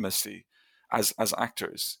legitimacy as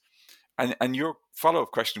actors. And your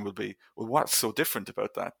follow-up question will be, well, what's so different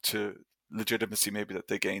about that to legitimacy maybe that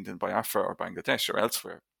they gained in Biafra or Bangladesh or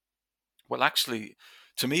elsewhere? Well, actually,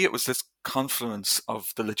 to me, it was this confluence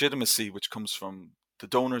of the legitimacy which comes from the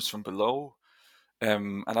donors from below.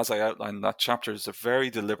 And as I outlined in that chapter, is a very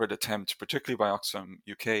deliberate attempt, particularly by Oxfam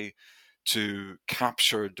UK, to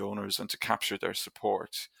capture donors and to capture their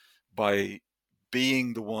support by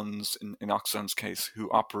being the ones, in Oxfam's case, who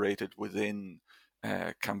operated within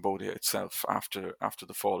Cambodia itself after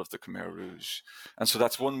the fall of the Khmer Rouge. And so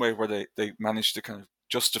that's one way where they managed to kind of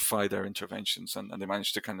justify their interventions, and they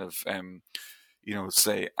managed to kind of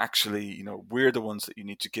say, actually, we're the ones that you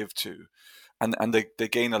need to give to, and they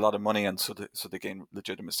gain a lot of money, and so they gain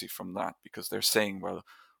legitimacy from that, because they're saying, well,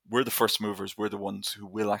 we're the first movers, we're the ones who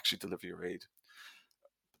will actually deliver your aid.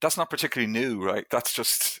 That's not particularly new, right? That's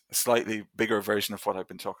just a slightly bigger version of what I've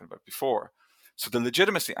been talking about before. So the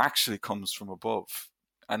legitimacy actually comes from above.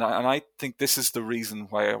 And I think this is the reason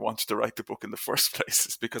why I wanted to write the book in the first place,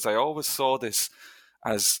 is because I always saw this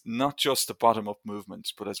as not just a bottom-up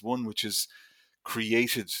movement, but as one which is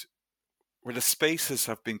created, where the spaces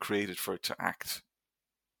have been created for it to act.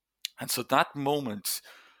 And so that moment,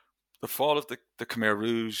 the fall of the Khmer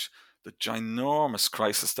Rouge, the ginormous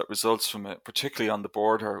crisis that results from it, particularly on the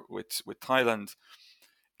border with Thailand,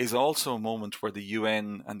 is also a moment where the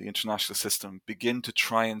UN and the international system begin to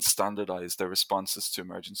try and standardize their responses to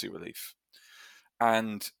emergency relief.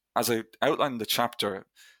 And as I outlined in the chapter,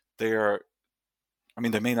 they are I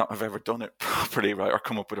mean, they may not have ever done it properly, right, or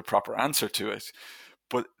come up with a proper answer to it.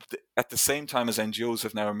 But at the same time as NGOs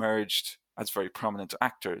have now emerged as very prominent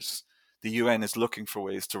actors, the UN is looking for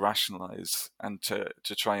ways to rationalize and to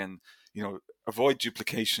try and, avoid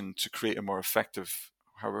duplication, to create a more effective,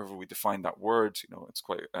 however we define that word. It's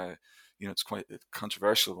quite a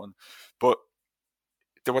controversial one. But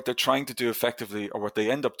what they're trying to do effectively, or what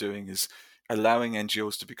they end up doing, is allowing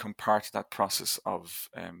NGOs to become part of that process of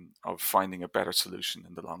finding a better solution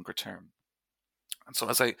in the longer term. And so,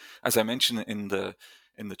 as I mentioned in the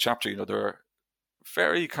chapter, there are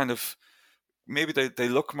very kind of, maybe they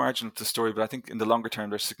look marginal to the story, but I think in the longer term,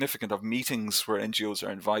 they're significant, of meetings where NGOs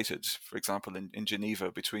are invited, for example, in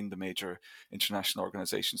Geneva, between the major international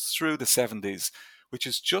organizations through the 70s, which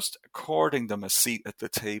is just according them a seat at the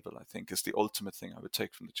table, I think, is the ultimate thing I would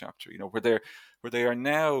take from the chapter, where they are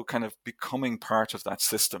now kind of becoming part of that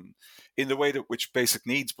system in the way that which Basic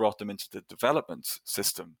Needs brought them into the development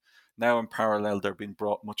system. Now, in parallel, they're being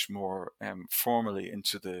brought much more formally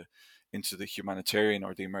into the humanitarian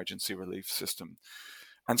or the emergency relief system.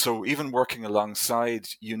 And so even working alongside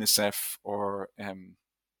UNICEF, or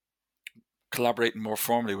collaborating more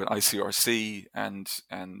formally with ICRC and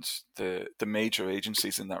the major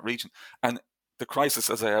agencies in that region. And the crisis,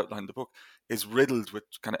 as I outlined in the book, is riddled with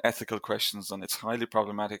kind of ethical questions, and it's highly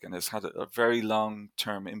problematic, and has had a very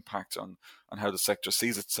long-term impact on how the sector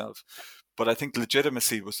sees itself. But I think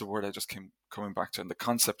legitimacy was the word I just coming back to, and the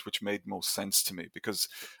concept which made most sense to me, because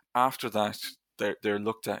after that, they're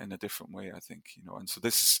looked at in a different way, I think, and so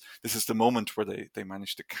this is the moment where they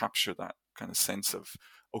manage to capture that kind of sense of,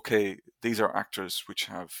 okay, these are actors which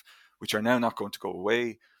are now not going to go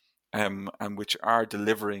away, and which are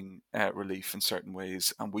delivering relief in certain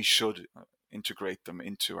ways, and we should integrate them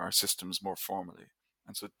into our systems more formally.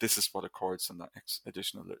 And so this is what accords them that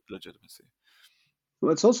additional legitimacy.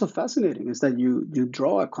 What's also fascinating is that you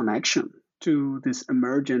draw a connection to this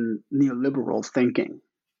emergent neoliberal thinking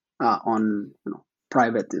on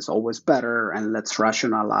private is always better, and let's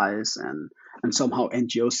rationalize, and somehow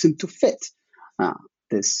NGOs seem to fit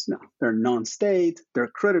this. They're non-state, they're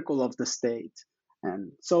critical of the state,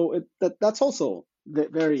 and so that's also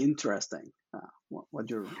very interesting. What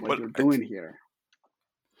you're doing here.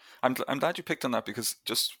 I'm glad you picked on that, because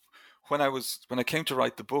just when I came to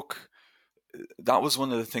write the book, that was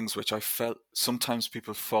one of the things which I felt sometimes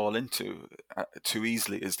people fall into too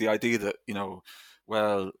easily, is the idea that,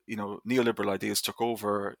 neoliberal ideas took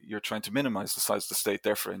over, you're trying to minimize the size of the state,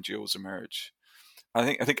 therefore NGOs emerge. I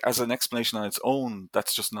think as an explanation on its own,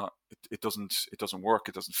 that's just not, it doesn't work,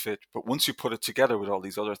 it doesn't fit. But once you put it together with all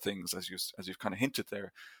these other things, as you've kind of hinted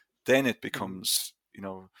there, then it becomes,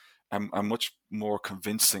 a much more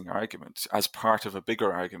convincing argument as part of a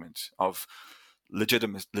bigger argument of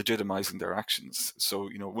legitimizing their actions. So,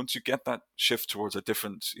 once you get that shift towards a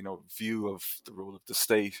different, view of the role of the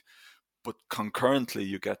state, but concurrently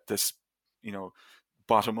you get this,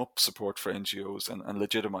 bottom-up support for NGOs and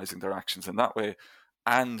legitimizing their actions in that way,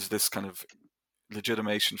 and this kind of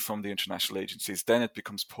legitimation from the international agencies, then it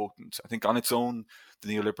becomes potent. I think on its own, the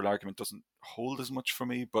neoliberal argument doesn't hold as much for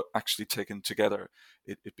me, but actually taken together,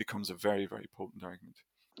 it becomes a very, very potent argument.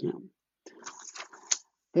 Yeah.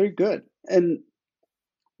 Very good. And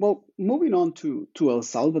well, moving on to El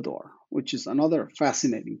Salvador, which is another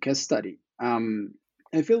fascinating case study.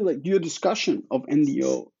 I feel like your discussion of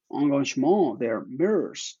NGO engagement there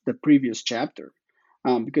mirrors the previous chapter,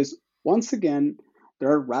 because once again,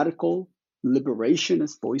 there are radical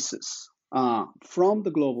liberationist voices from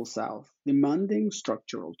the global south demanding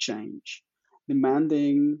structural change,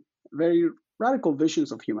 demanding very radical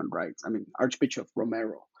visions of human rights. I mean, Archbishop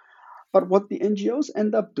Romero. But what the NGOs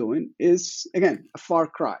end up doing is, again, a far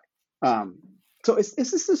cry. So is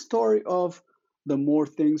this the story of the more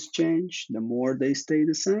things change, the more they stay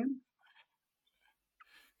the same?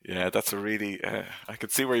 Yeah, that's a really, I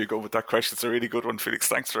could see where you go with that question. It's a really good one, Felix.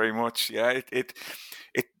 Thanks very much. Yeah,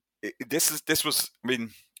 this was, I mean,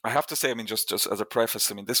 I have to say, I mean, just as a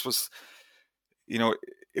preface, I mean, this was,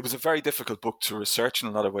 it was a very difficult book to research in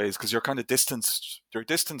a lot of ways, because you're kind of you're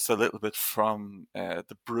distanced a little bit from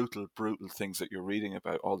the brutal things that you're reading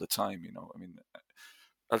about all the time. I mean,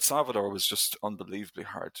 El Salvador was just unbelievably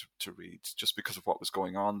hard to read, just because of what was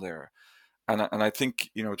going on there, and I think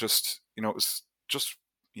it was just.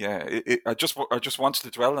 Yeah, I just wanted to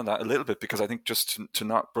dwell on that a little bit, because I think just to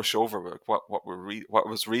not brush over what I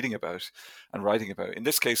was reading about and writing about. In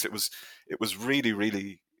this case, it was really,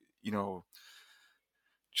 really,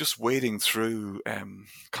 just wading through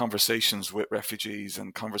conversations with refugees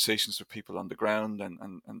and conversations with people on the ground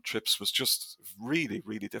and trips was just really,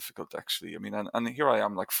 really difficult, actually. I mean, and here I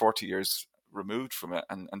am, like 40 years removed from it,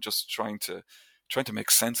 and just trying to trying to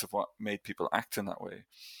make sense of what made people act in that way.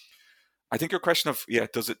 I think your question of,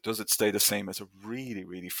 does it stay the same, is a really,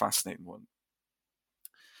 really fascinating one.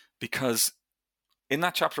 Because in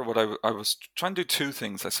that chapter, what I was trying to do two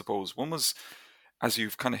things, I suppose. One was, as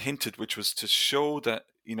you've kind of hinted, which was to show that,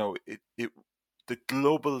 the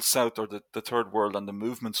global south, or the third world, and the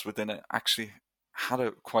movements within it actually had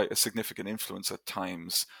quite a significant influence at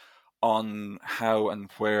times on how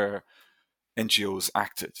and where NGOs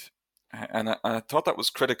acted. And I thought that was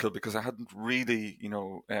critical, because I hadn't really,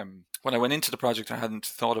 when I went into the project, I hadn't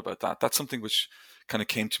thought about that. That's something which kind of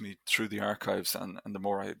came to me through the archives, and the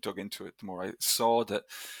more I dug into it, the more I saw that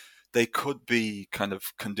they could be kind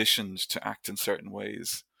of conditioned to act in certain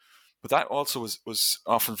ways. But that also was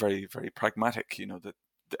often very, very pragmatic,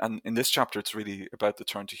 and in this chapter, it's really about the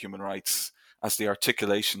turn to human rights as the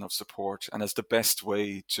articulation of support, and as the best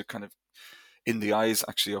way to kind of, in the eyes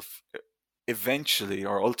actually of eventually,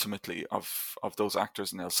 or ultimately, of those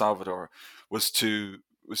actors in El Salvador, was to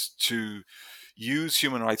use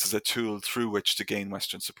human rights as a tool through which to gain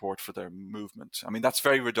Western support for their movement. I mean, that's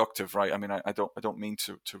very reductive, right? I mean, I don't mean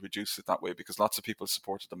to reduce it that way, because lots of people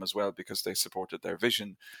supported them as well, because they supported their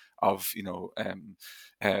vision of, in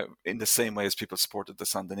the same way as people supported the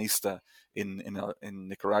Sandinista in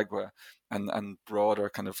Nicaragua, and broader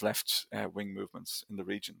kind of left wing movements in the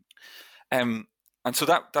region. And so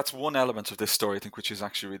that's one element of this story, I think, which is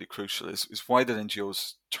actually really crucial, is why did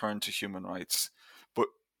NGOs turn to human rights? But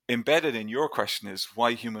embedded in your question is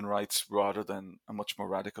why human rights rather than a much more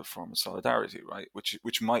radical form of solidarity, right?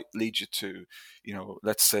 Which might lead you to,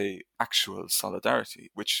 let's say, actual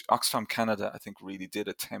solidarity, which Oxfam Canada, I think, really did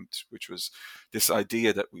attempt, which was this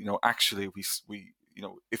idea that, actually we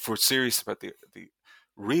if we're serious about the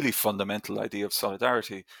really fundamental idea of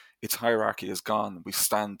solidarity, its hierarchy is gone. We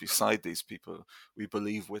stand beside these people. We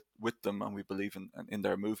believe with them, and we believe in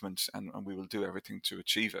their movement, and we will do everything to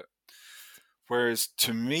achieve it. Whereas,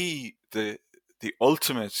 to me, the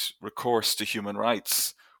ultimate recourse to human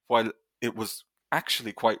rights, while it was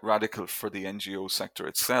actually quite radical for the NGO sector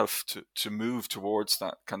itself to move towards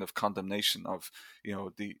that kind of condemnation of,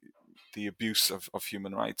 the abuse of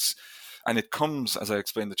human rights. And it comes, as I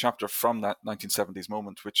explained in the chapter, from that 1970s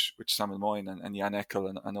moment, which Samuel Moyn and Jan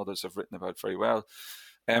Eckel and others have written about very well.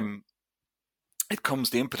 The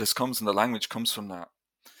impetus comes, and the language comes from that.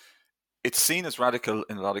 It's seen as radical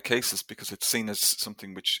in a lot of cases, because it's seen as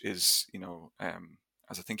something which is,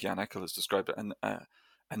 as I think Jan Eckel has described it,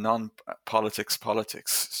 a non-politics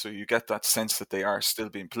politics. So you get that sense that they are still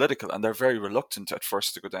being political, and they're very reluctant at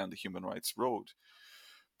first to go down the human rights road.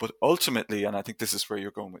 But ultimately, and I think this is where you're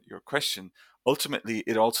going with your question, ultimately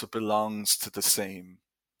it also belongs to the same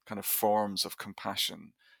kind of forms of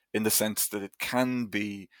compassion, in the sense that it can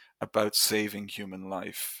be about saving human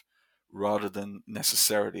life, rather than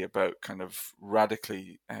necessarily about kind of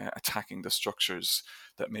radically attacking the structures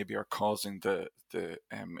that maybe are causing the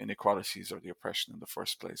inequalities or the oppression in the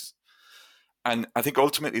first place. And I think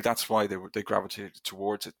ultimately that's why they gravitated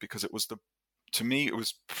towards it, because to me it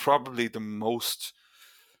was probably the most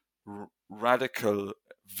radical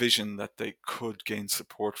vision that they could gain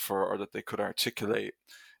support for, or that they could articulate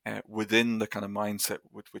within the kind of mindset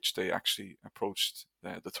with which they actually approached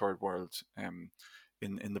the third world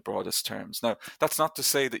in the broadest terms. Now, that's not to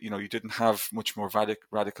say that, you didn't have much more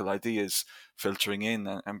radical ideas filtering in,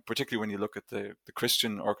 and particularly when you look at the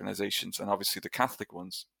Christian organizations, and obviously the Catholic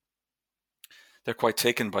ones, they're quite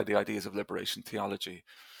taken by the ideas of liberation theology.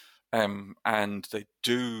 And they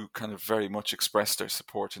do kind of very much express their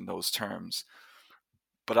support in those terms.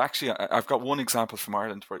 But actually, I've got one example from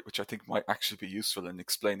Ireland which I think might actually be useful in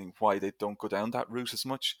explaining why they don't go down that route as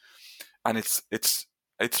much. And it's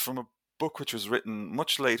from a book which was written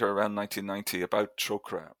much later, around 1990, about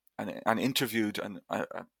Trócaire, and interviewed, and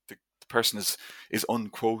the person is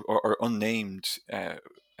unquote or unnamed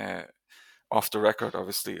off the record,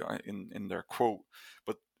 obviously, in their quote.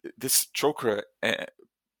 But this Trócaire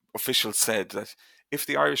official said that if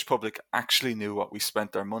the Irish public actually knew what we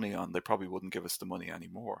spent their money on, they probably wouldn't give us the money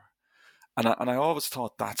anymore. And I always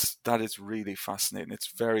thought that is really fascinating.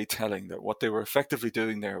 It's very telling that what they were effectively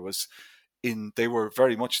doing there was they were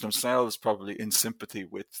very much themselves probably in sympathy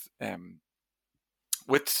with the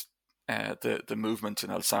movement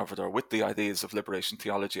in El Salvador, with the ideas of liberation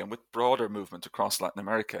theology, and with broader movement across Latin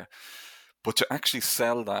America. But to actually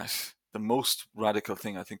sell that the most radical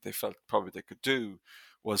thing I think they felt probably they could do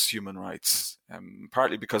was human rights,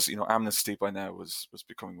 partly because amnesty by now was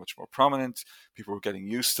becoming much more prominent. People were getting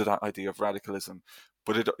used to that idea of radicalism,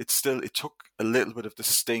 but it took a little bit of the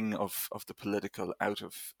sting of the political out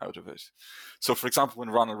of it. So, for example,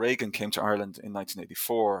 when Ronald Reagan came to Ireland in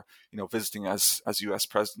 1984, visiting as U.S.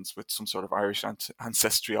 presidents with some sort of Irish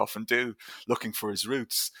ancestry often do, looking for his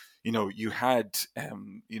roots, you had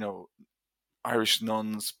Irish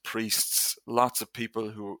nuns, priests, lots of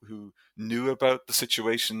people who knew about the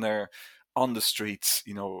situation there on the streets,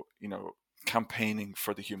 campaigning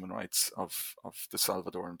for the human rights of the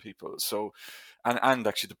Salvadoran people. So, and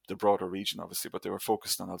actually the broader region, obviously, but they were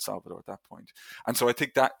focused on El Salvador at that point. And so I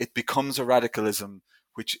think that it becomes a radicalism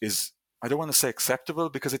which is, I don't want to say acceptable,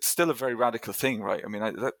 because it's still a very radical thing, right? I mean,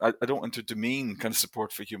 I don't want to demean kind of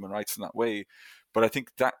support for human rights in that way, but I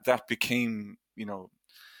think that became,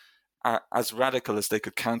 as radical as they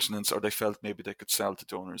could countenance, or they felt maybe they could sell to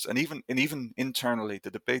donors. And even internally, the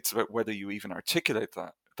debates about whether you even articulate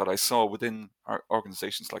that I saw within our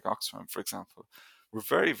organizations like Oxfam, for example, were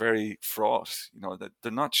very, very fraught. That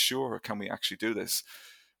they're not sure, can we actually do this?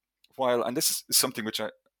 While, and this is something which I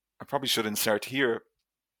probably should insert here,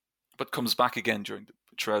 but comes back again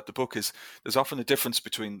throughout the book, is there's often a difference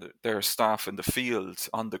between their staff in the field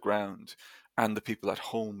on the ground and the people at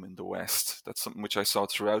home in the West. That's something which I saw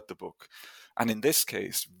throughout the book. And in this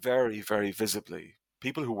case, very, very visibly,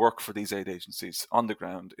 people who work for these aid agencies on the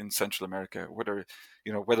ground in Central America, whether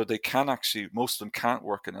they can actually, most of them can't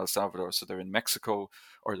work in El Salvador, so they're in Mexico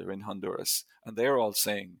or they're in Honduras, and they're all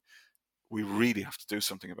saying, we really have to do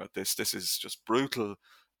something about this. This is just brutal.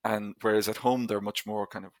 And whereas at home, they're much more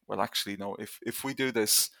kind of, well, actually, no, if we do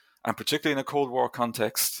this, and particularly in a Cold War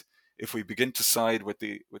context, if we begin to side with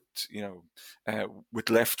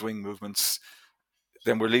left-wing movements,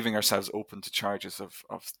 then we're leaving ourselves open to charges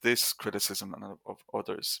of this criticism and of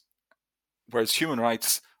others. Whereas human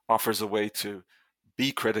rights offers a way to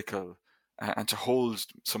be critical and to hold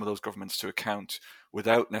some of those governments to account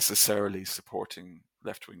without necessarily supporting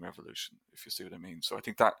left-wing revolution, if you see what I mean. So I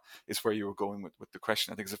think that is where you were going with the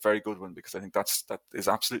question. I think it's a very good one, because I think that is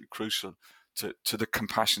absolutely crucial to the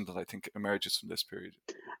compassion that I think emerges from this period.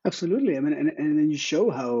 Absolutely. I mean, and then you show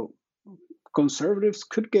how conservatives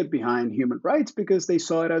could get behind human rights because they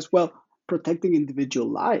saw it as, well, protecting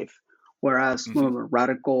individual life, whereas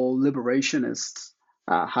radical liberationists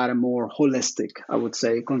had a more holistic, I would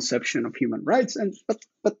say, conception of human rights,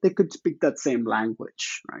 but they could speak that same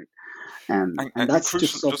language, right? And that's crucial,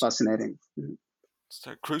 just so fascinating.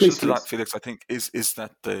 So crucial to that, Felix, I think, is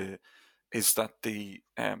that the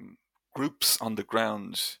groups on the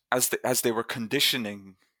ground, as they were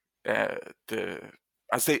conditioning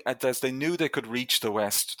as they knew they could reach the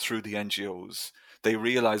West through the NGOs, they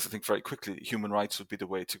realized, I think, very quickly that human rights would be the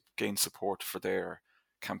way to gain support for their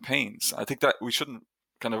campaigns. I think that we shouldn't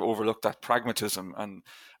kind of overlook that pragmatism and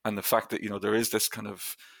the fact that there is this kind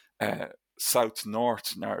of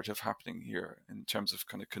south-north narrative happening here in terms of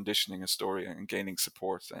kind of conditioning a story and gaining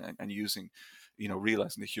support and using,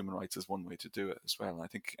 realizing that human rights is one way to do it as well. And I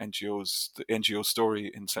think the NGO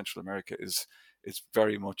story in Central America is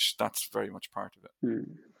very much part of it.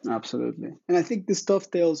 Absolutely. And I think this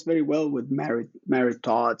dovetails very well with Mary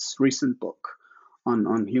Todd's recent book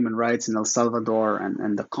on human rights in El Salvador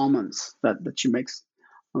and the comments that she makes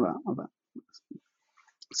of a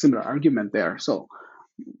similar argument there. So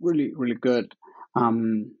really, really good. All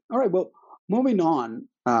right, well, moving on.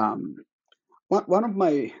 One of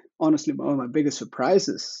my biggest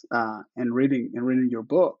surprises in reading your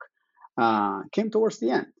book came towards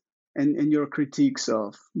the end, and your critiques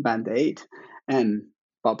of Band-Aid and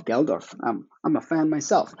Bob Geldof. I'm a fan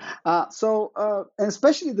myself. And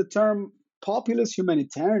especially the term populist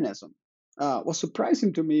humanitarianism was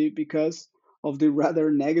surprising to me because of the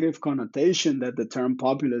rather negative connotation that the term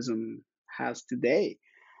populism has today.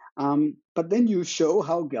 But then you show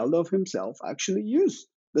how Geldof himself actually used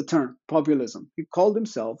the term populism. He called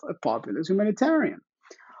himself a populist humanitarian.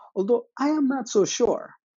 Although I am not so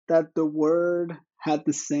sure that the word had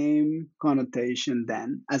the same connotation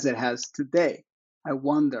then as it has today. I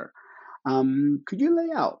wonder, could you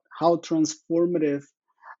lay out how transformative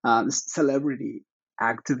celebrity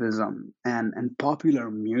activism and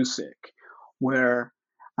popular music were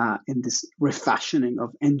in this refashioning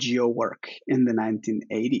of NGO work in the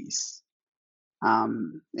 1980s?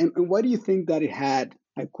 And why do you think that it had,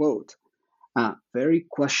 I quote, very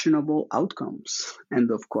questionable outcomes,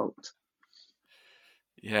 end of quote?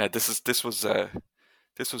 Yeah, this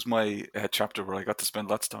was my chapter where I got to spend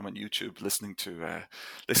lots of time on YouTube listening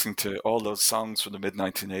to all those songs from the mid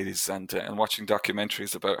 1980s and watching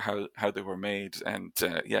documentaries about how they were made, and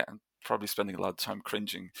probably spending a lot of time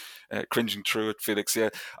cringing through it, Felix. Yeah,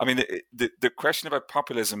 I mean, the question about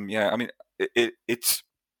populism. Yeah, I mean, it's.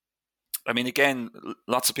 I mean, again,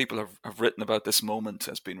 lots of people have written about this moment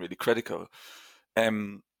as being really critical,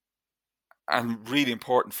 and really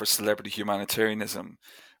important for celebrity humanitarianism.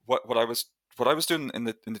 What I was doing in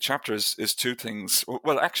the chapter is two things.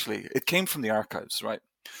 Well, actually, it came from the archives, right?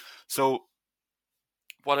 So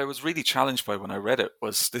what I was really challenged by when I read it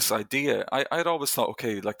was this idea. I'd always thought,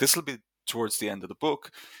 okay, like this will be towards the end of the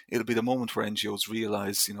book. It'll be the moment where NGOs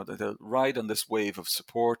realize, that they'll ride on this wave of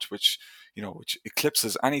support, which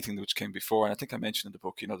eclipses anything which came before. And I think I mentioned in the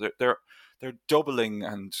book, they're doubling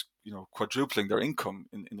and quadrupling their income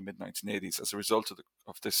in the mid 1980s as a result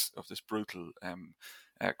of this brutal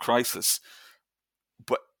crisis.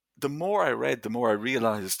 But the more I read, the more I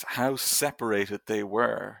realized how separated they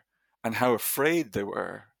were, and how afraid they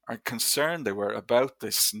were and concerned they were about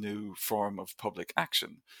this new form of public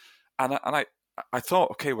action. And I thought,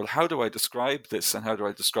 okay, well, how do I describe this, and how do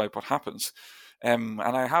I describe what happens? And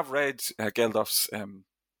I have read Geldof's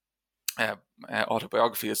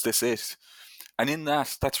autobiography, Is This It? And in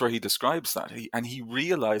that's where he describes that. He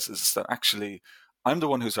realizes that actually I'm the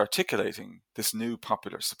one who's articulating this new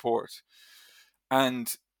popular support.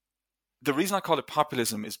 And the reason I call it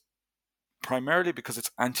populism is primarily because it's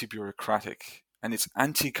anti-bureaucratic and it's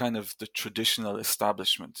anti kind of the traditional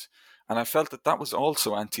establishment. And I felt that was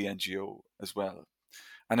also anti-NGO as well.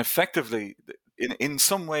 And effectively, in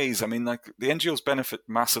some ways, I mean, like the NGOs benefit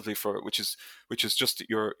massively for it, which is just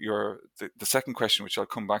the second question, which I'll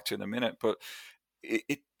come back to in a minute. But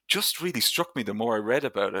it just really struck me the more I read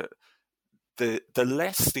about it, the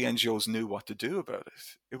less the NGOs knew what to do about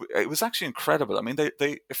it. It was actually incredible. I mean,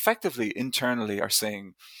 they effectively internally are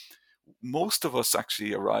saying, most of us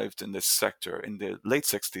actually arrived in this sector in the late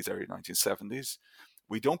 60s, early 1970s.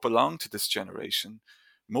 We don't belong to this generation.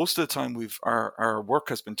 Most of the time, our work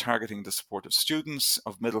has been targeting the support of students,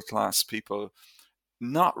 of middle class people,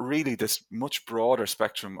 not really this much broader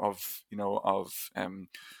spectrum of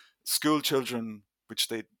school children, which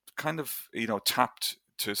they kind of tapped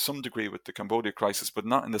to some degree with the Cambodia crisis, but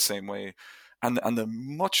not in the same way. And the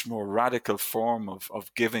much more radical form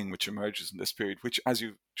of giving which emerges in this period, which, as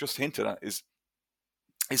you just hinted at, is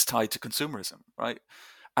tied to consumerism, right?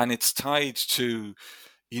 And it's tied to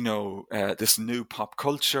this new pop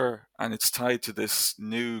culture, and it's tied to this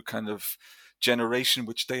new kind of generation,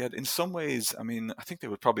 which they had in some ways, I mean, I think they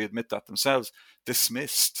would probably admit that themselves,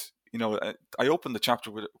 dismissed. I opened the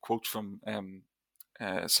chapter with a quote from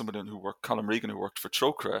somebody Colin Regan, who worked for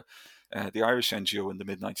Trócaire, the Irish NGO in the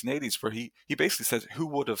mid 1980s, where he basically said, who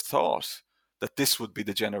would have thought that this would be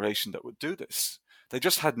the generation that would do this? They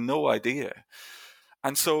just had no idea.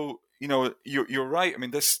 And so, you're right. I mean,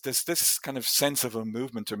 this kind of sense of a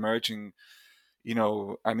movement emerging.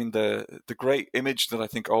 I mean, the great image that I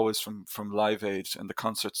think always from Live Aid and the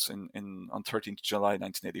concerts on 13th July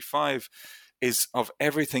 1985 is of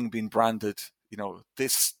everything being branded.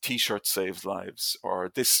 This T-shirt saves lives,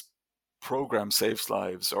 or this program saves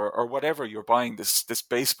lives, or whatever you're buying, this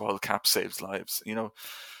baseball cap saves lives,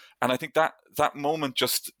 and I think that moment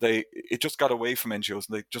it just got away from NGOs,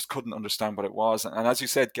 and they just couldn't understand what it was. And as you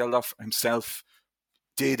said, Geldof himself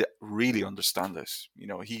did really understand it.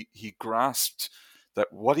 He grasped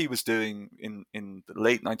that what he was doing in the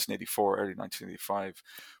late 1984, early 1985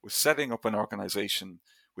 was setting up an organization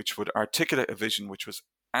which would articulate a vision which was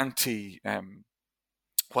anti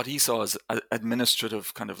what he saw as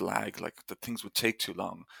administrative kind of lag, like that things would take too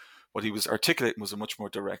long. What he was articulating was a much more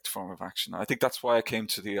direct form of action. I think that's why I came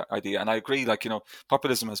to the idea. And I agree,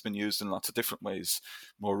 populism has been used in lots of different ways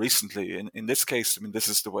more recently. In this case, I mean, this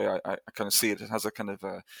is the way I kind of see it. It has a kind of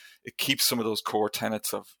it keeps some of those core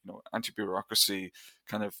tenets of, anti-bureaucracy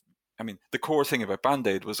kind of. I mean, the core thing about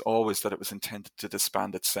Band-Aid was always that it was intended to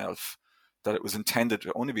disband itself, that it was intended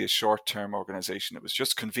to only be a short-term organization. It was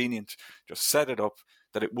just convenient, just set it up,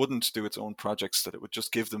 that it wouldn't do its own projects, that it would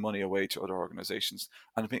just give the money away to other organizations.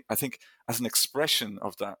 And I think as an expression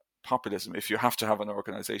of that populism, if you have to have an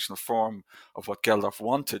organizational form of what Geldof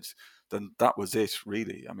wanted, then that was it,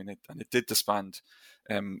 really. I mean, it did disband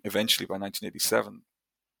eventually by 1987.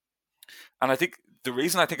 And I think the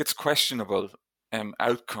reason I think it's questionable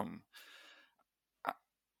outcome,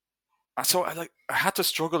 so I had to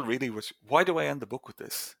struggle really with, why do I end the book with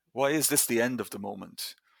this? Why is this the end of the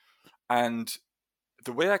moment? And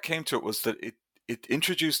the way I came to it was that it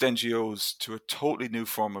introduced NGOs to a totally new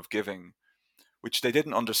form of giving, which they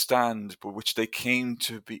didn't understand, but which they came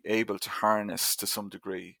to be able to harness to some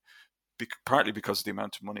degree, partly because of the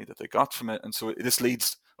amount of money that they got from it. And so this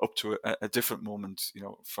leads up to a different moment,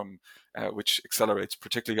 from which accelerates,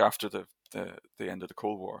 particularly after the end of the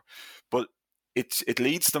Cold War. But it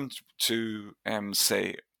leads them to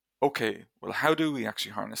say, okay, well, how do we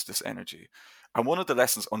actually harness this energy? And one of the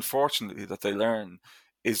lessons, unfortunately, that they learn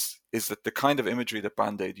is that the kind of imagery that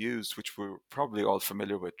Band Aid used, which we're probably all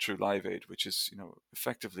familiar with through Live Aid, which is,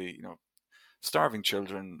 effectively, starving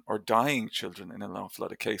children or dying children in an awful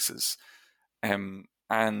lot of cases. And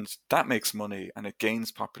that makes money and it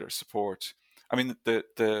gains popular support. I mean,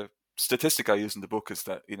 the statistic I use in the book is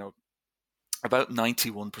that, about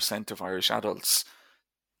 91% of Irish adults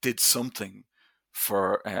did something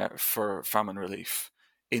for famine relief.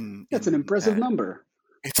 That's an impressive number.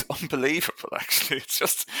 It's unbelievable, actually. It's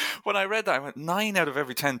just, when I read that, I went, 9 out of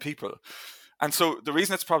every 10 people. And so the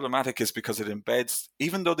reason it's problematic is because it embeds,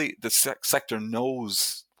 even though the sector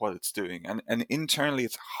knows what it's doing, and internally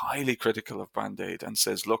it's highly critical of Band Aid and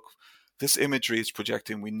says, look, this imagery is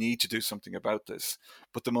projecting, we need to do something about this.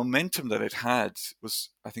 But the momentum that it had was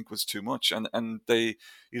too much. And they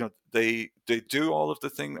do all of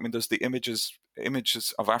the things. I mean, there's the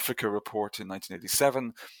Images of Africa report in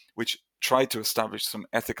 1987, which tried to establish some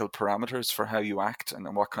ethical parameters for how you act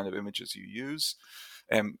and what kind of images you use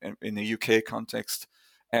in the UK context.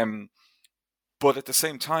 But at the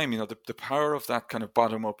same time, the power of that kind of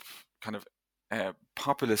bottom-up kind of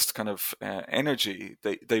populist kind of energy,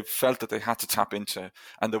 they felt that they had to tap into,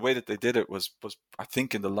 and the way that they did it was I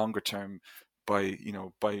think in the longer term by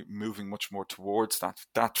moving much more towards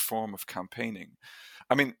that form of campaigning.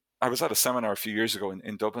 I mean, I was at a seminar a few years ago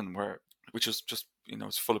in Dublin which was just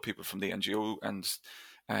it's full of people from the NGO and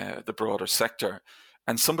the broader sector,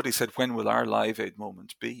 and somebody said, when will our Live Aid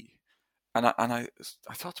moment be? And I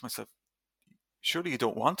thought to myself, surely you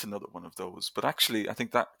don't want another one of those. But actually, I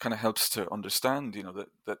think that kind of helps to understand,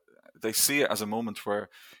 that they see it as a moment where,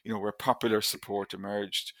 where popular support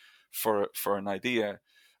emerged for an idea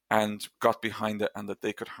and got behind it, and that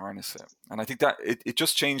they could harness it. And I think that it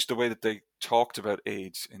just changed the way that they talked about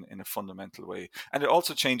aid in a fundamental way. And it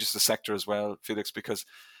also changes the sector as well, Felix, because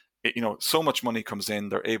so much money comes in,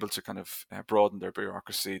 they're able to kind of broaden their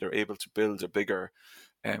bureaucracy, they're able to build a bigger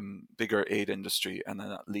aid industry, and then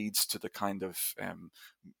that leads to the kind of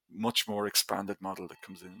much more expanded model that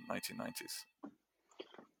comes in the 1990s.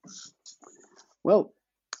 Well,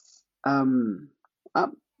 I'm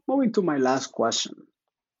moving to my last question,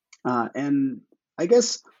 and I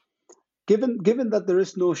guess given that there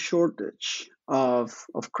is no shortage of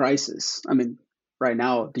crisis, I mean, right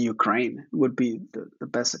now the Ukraine would be the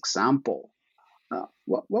best example.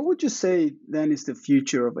 What would you say then is the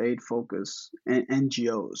future of aid focus and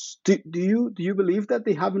NGOs? Do you believe that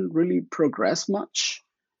they haven't really progressed much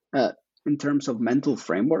in terms of mental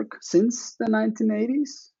framework since the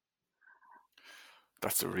 1980s?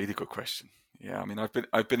 That's a really good question. Yeah, I mean,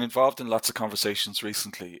 I've been involved in lots of conversations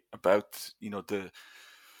recently about the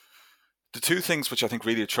two things which I think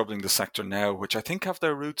really are troubling the sector now, which I think have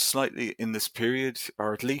their roots slightly in this period,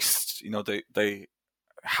 or at least they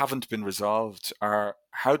haven't been resolved, are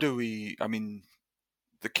how do we, I mean,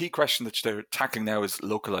 the key question that they're tackling now is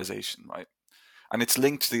localization, right? And it's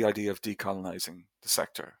linked to the idea of decolonizing the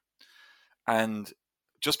sector. And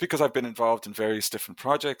just because I've been involved in various different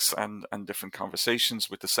projects and different conversations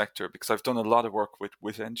with the sector, because I've done a lot of work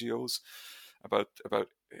with NGOs about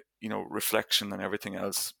reflection and everything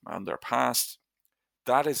else on their past,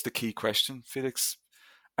 that is the key question, Felix.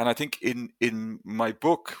 And I think in my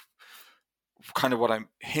book, kind of what I'm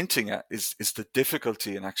hinting at is the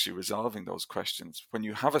difficulty in actually resolving those questions. When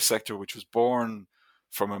you have a sector which was born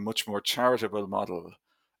from a much more charitable model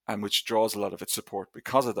and which draws a lot of its support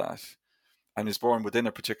because of that, and is born within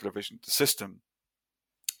a particular vision of the system,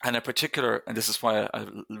 and this is why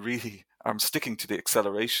I'm sticking to the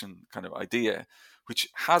acceleration kind of idea, which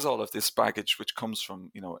has all of this baggage, which comes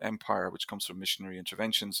from empire, which comes from missionary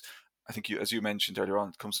interventions. I think as you mentioned earlier on,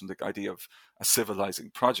 it comes from the idea of a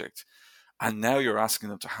civilizing project. And now you're asking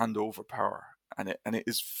them to hand over power, and it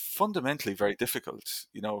is fundamentally very difficult,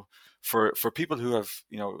 for people who have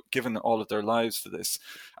given all of their lives to this.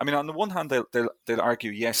 I mean, on the one hand, they'll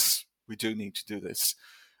argue, yes, we do need to do this.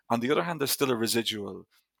 On the other hand, there's still a residual.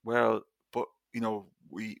 Well, but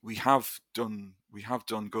we have done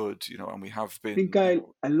good, and we have been. I think I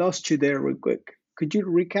lost you there real quick. Could you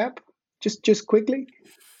recap just quickly?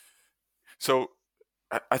 So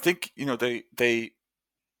I think they.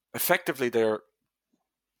 Effectively, they're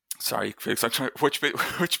sorry, Felix. I'm trying. Which bit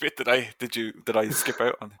did I skip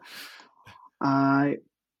out on?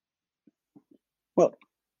 Well,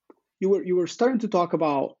 you were starting to talk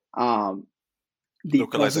about the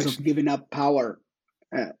process of giving up power.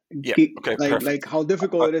 Okay, like how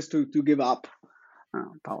difficult it is to give up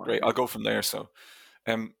power. Great, I'll go from there. So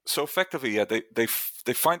effectively, yeah, they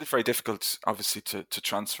find it very difficult, obviously, to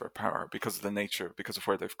transfer power because of the nature, because of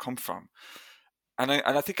where they've come from. And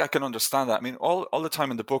I think I can understand that. I mean, all the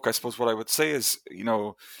time in the book, I suppose what I would say is,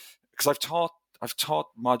 because I've taught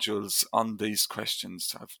modules on these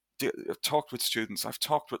questions. I've talked with students. I've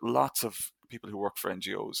talked with lots of people who work for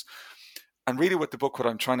NGOs. And really with the book, what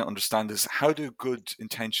I'm trying to understand is how do good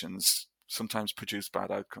intentions sometimes produce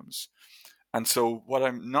bad outcomes? And so what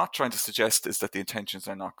I'm not trying to suggest is that the intentions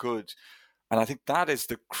are not good. And I think that is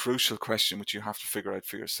the crucial question which you have to figure out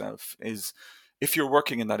for yourself is, if you're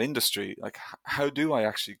working in that industry, like how do I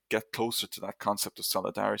actually get closer to that concept of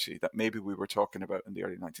solidarity that maybe we were talking about in the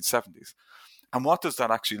early 1970s? And what does that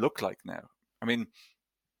actually look like now? I mean,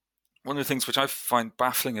 one of the things which I find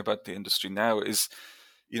baffling about the industry now is,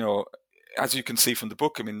 as you can see from the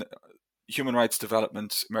book, I mean, human rights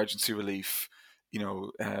development, emergency relief,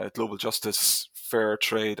 global justice, fair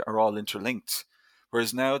trade are all interlinked.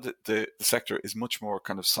 Whereas now the sector is much more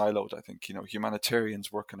kind of siloed. I think, humanitarians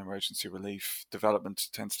work on emergency relief, development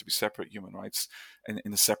tends to be separate, human rights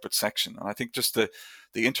in a separate section. And I think just the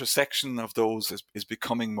intersection of those is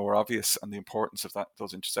becoming more obvious, and the importance of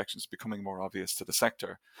those intersections is becoming more obvious to the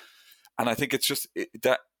sector. And I think it's just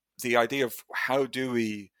that the idea of how do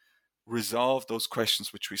we resolve those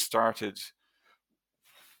questions which we started,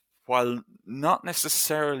 while not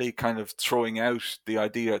necessarily kind of throwing out the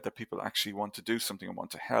idea that people actually want to do something and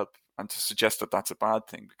want to help, and to suggest that that's a bad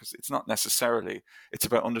thing, because it's not necessarily. It's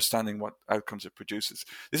about understanding what outcomes it produces.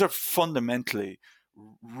 These are fundamentally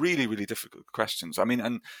really, really difficult questions. I mean,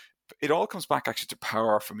 and it all comes back actually to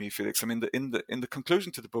power for me, Felix. I mean, in the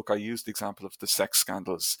conclusion to the book, I used the example of the sex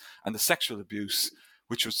scandals and the sexual abuse,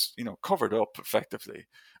 which was, covered up effectively.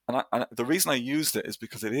 And the reason I used it is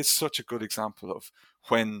because it is such a good example of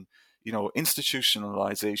when,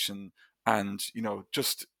 institutionalization and,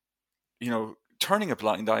 just, turning a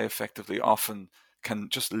blind eye effectively often can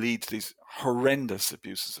just lead to these horrendous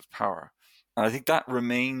abuses of power. And I think that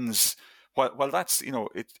remains, while that's,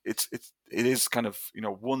 it is kind of,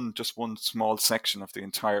 one small section of the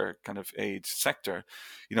entire kind of aid sector,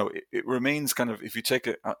 it remains kind of, if you take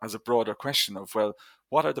it as a broader question of, well,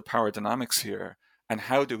 what are the power dynamics here? And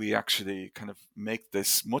how do we actually kind of make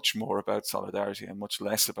this much more about solidarity and much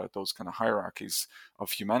less about those kind of hierarchies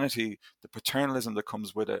of humanity, the paternalism that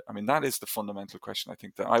comes with it? I mean, that is the fundamental question I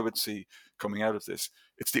think that I would see coming out of this.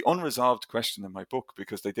 It's the unresolved question in my book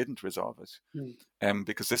because they didn't resolve it.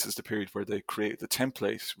 Because this is the period where they create the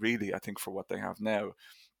template, really, I think, for what they have now.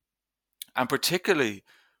 And particularly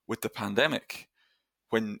with the pandemic,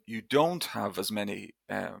 when you don't have as many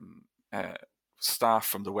staff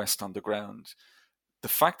from the West on the ground, the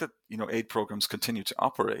fact that, aid programs continue to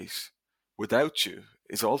operate without you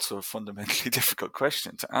is also a fundamentally difficult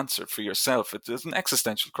question to answer for yourself. It is an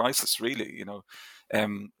existential crisis, really.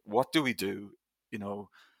 What do we do?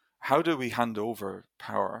 How do we hand over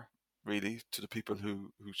power, really, to the people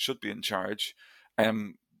who should be in charge?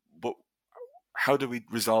 But how do we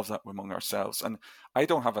resolve that among ourselves? And I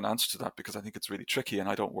don't have an answer to that because I think it's really tricky, and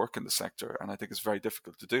I don't work in the sector, and I think it's very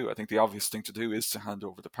difficult to do. I think the obvious thing to do is to hand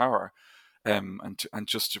over the power. And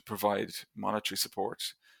just to provide monetary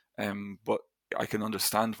support, but I can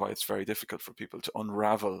understand why it's very difficult for people to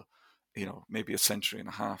unravel, maybe a century and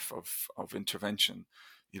a half of intervention,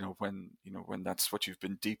 when that's what you've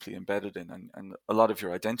been deeply embedded in, and a lot of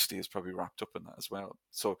your identity is probably wrapped up in that as well.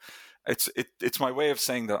 So it's my way of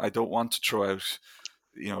saying that I don't want to throw out,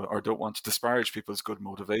 or don't want to disparage people's good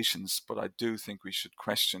motivations, but I do think we should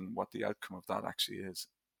question what the outcome of that actually is.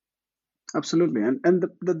 Absolutely, and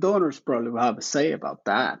the donors probably will have a say about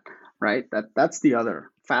that, right? That's the other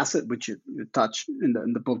facet which you touch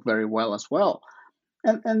in the book very well as well.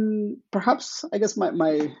 And perhaps I guess my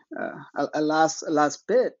last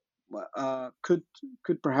bit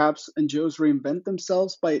could perhaps NGOs reinvent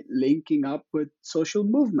themselves by linking up with social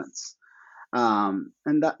movements, and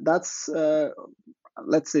that's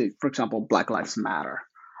let's say, for example, Black Lives Matter.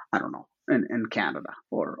 I don't know, in Canada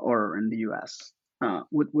or in the US.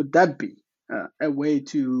 Would that be a way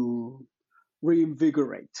to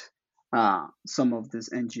reinvigorate some of these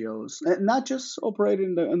NGOs, not just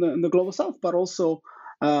operating in the global south, but also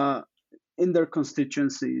in their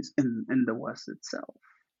constituencies in the West itself?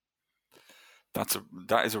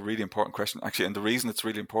 That is a really important question, actually, and the reason it's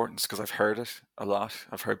really important is because I've heard it a lot.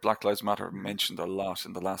 I've heard Black Lives Matter mentioned a lot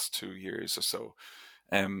in the last 2 years or so,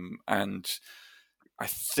 and I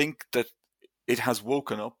think that it has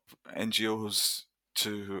woken up NGOs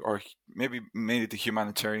to, or maybe mainly the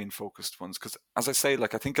humanitarian focused ones, because as I say, I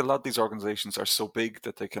think a lot of these organizations are so big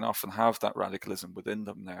that they can often have that radicalism within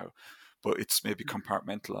them now, but it's maybe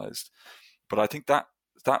compartmentalized. But I think that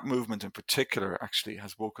movement in particular actually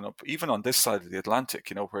has woken up, even on this side of the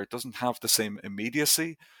Atlantic, where it doesn't have the same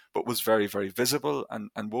immediacy, but was very, very visible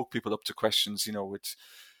and woke people up to questions, with,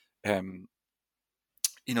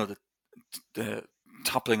 the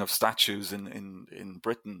toppling of statues in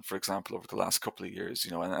Britain, for example, over the last couple of years,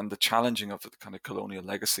 and the challenging of the kind of colonial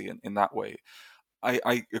legacy in that way.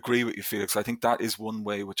 I agree with you, Felix. I think that is one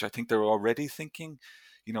way which I think they're already thinking,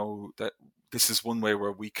 that this is one way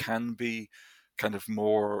where we can be kind of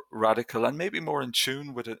more radical and maybe more in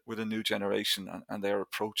tune with a new generation and their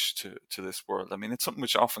approach to this world. I mean, it's something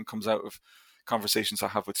which often comes out of conversations I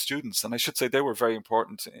have with students, and I should say they were very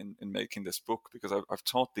important in making this book, because I've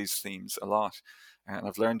taught these themes a lot and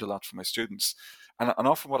I've learned a lot from my students, and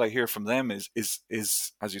often what I hear from them is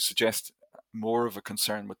as you suggest, more of a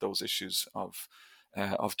concern with those issues of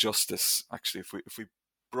justice, actually, if we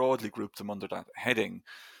broadly group them under that heading.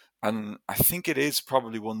 And I think it is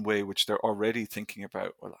probably one way which they're already thinking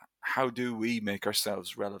about, well, how do we make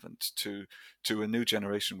ourselves relevant to a new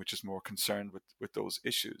generation which is more concerned with those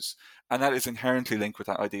issues? And that is inherently linked with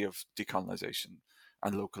that idea of decolonization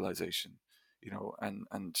and localization,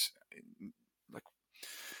 and like,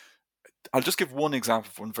 I'll just give one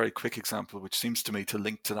very quick example, which seems to me to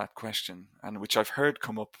link to that question, and which I've heard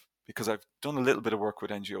come up because I've done a little bit of work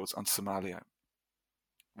with NGOs on Somalia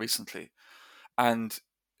recently. And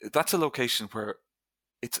that's a location where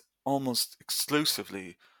it's almost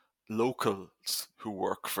exclusively locals who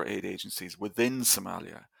work for aid agencies within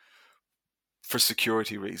Somalia for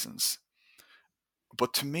security reasons.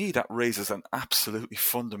 But to me, that raises an absolutely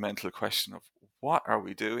fundamental question of what are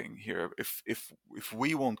we doing here if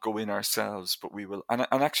we won't go in ourselves, but we will. And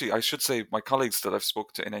actually, I should say my colleagues that I've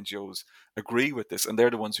spoken to in NGOs agree with this, and they're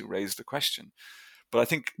the ones who raised the question. But I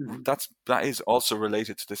think that is also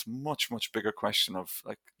related to this much, much bigger question of,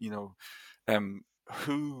 like,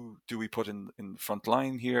 who do we put in the front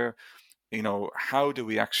line here? How do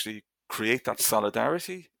we actually create that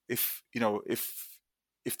solidarity if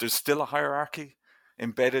there's still a hierarchy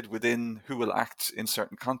embedded within who will act in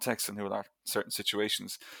certain contexts and who will act in certain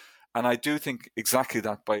situations? And I do think exactly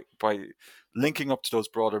that by linking up to those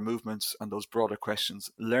broader movements and those broader questions,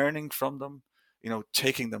 learning from them,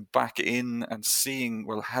 taking them back in and seeing,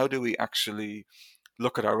 well, how do we actually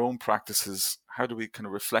look at our own practices? How do we kind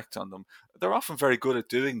of reflect on them? They're often very good at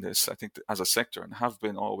doing this, I think, as a sector, and have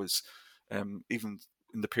been always, even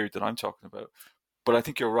in the period that I'm talking about. But I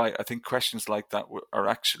think you're right. I think questions like that are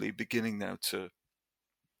actually beginning now to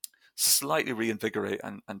slightly reinvigorate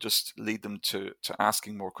and just lead them to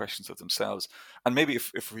asking more questions of themselves. And maybe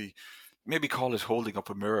if we maybe call it holding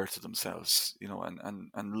up a mirror to themselves,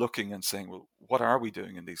 and looking and saying, well, what are we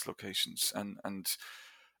doing in these locations? And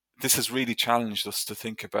this has really challenged us to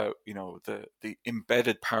think about, the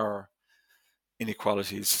embedded power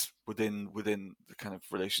inequalities within the kind of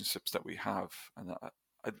relationships that we have. And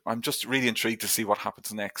I'm just really intrigued to see what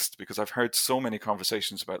happens next, because I've heard so many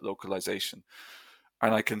conversations about localization,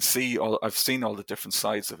 and I've seen all the different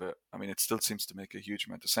sides of it. I mean, it still seems to make a huge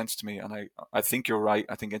amount of sense to me. And I think you're right.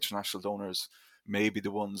 I think international donors may be the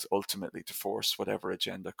ones ultimately to force whatever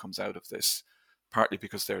agenda comes out of this, partly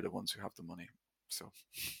because they're the ones who have the money. So,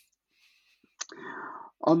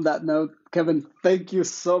 on that note, Kevin, thank you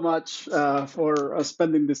so much for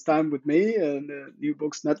spending this time with me and the New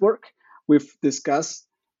Books Network. We've discussed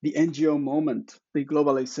the NGO moment, the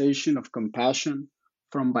globalization of compassion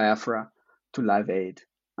from Biafra to Live Aid,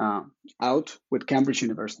 out with Cambridge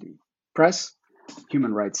University Press,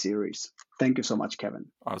 Human Rights Series. Thank you so much, Kevin.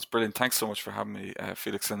 Oh, it's brilliant. Thanks so much for having me,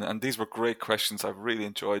 Felix. And these were great questions. I've really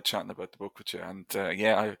enjoyed chatting about the book with you. And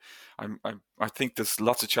I think there's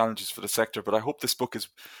lots of challenges for the sector, but I hope this book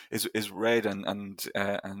is read and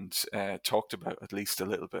talked about at least a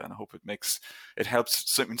little bit. And I hope it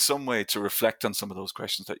helps in some way to reflect on some of those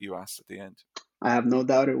questions that you asked at the end. I have no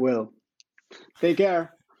doubt it will. Take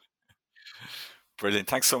care. Brilliant.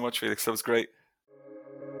 Thanks so much, Felix. That was great.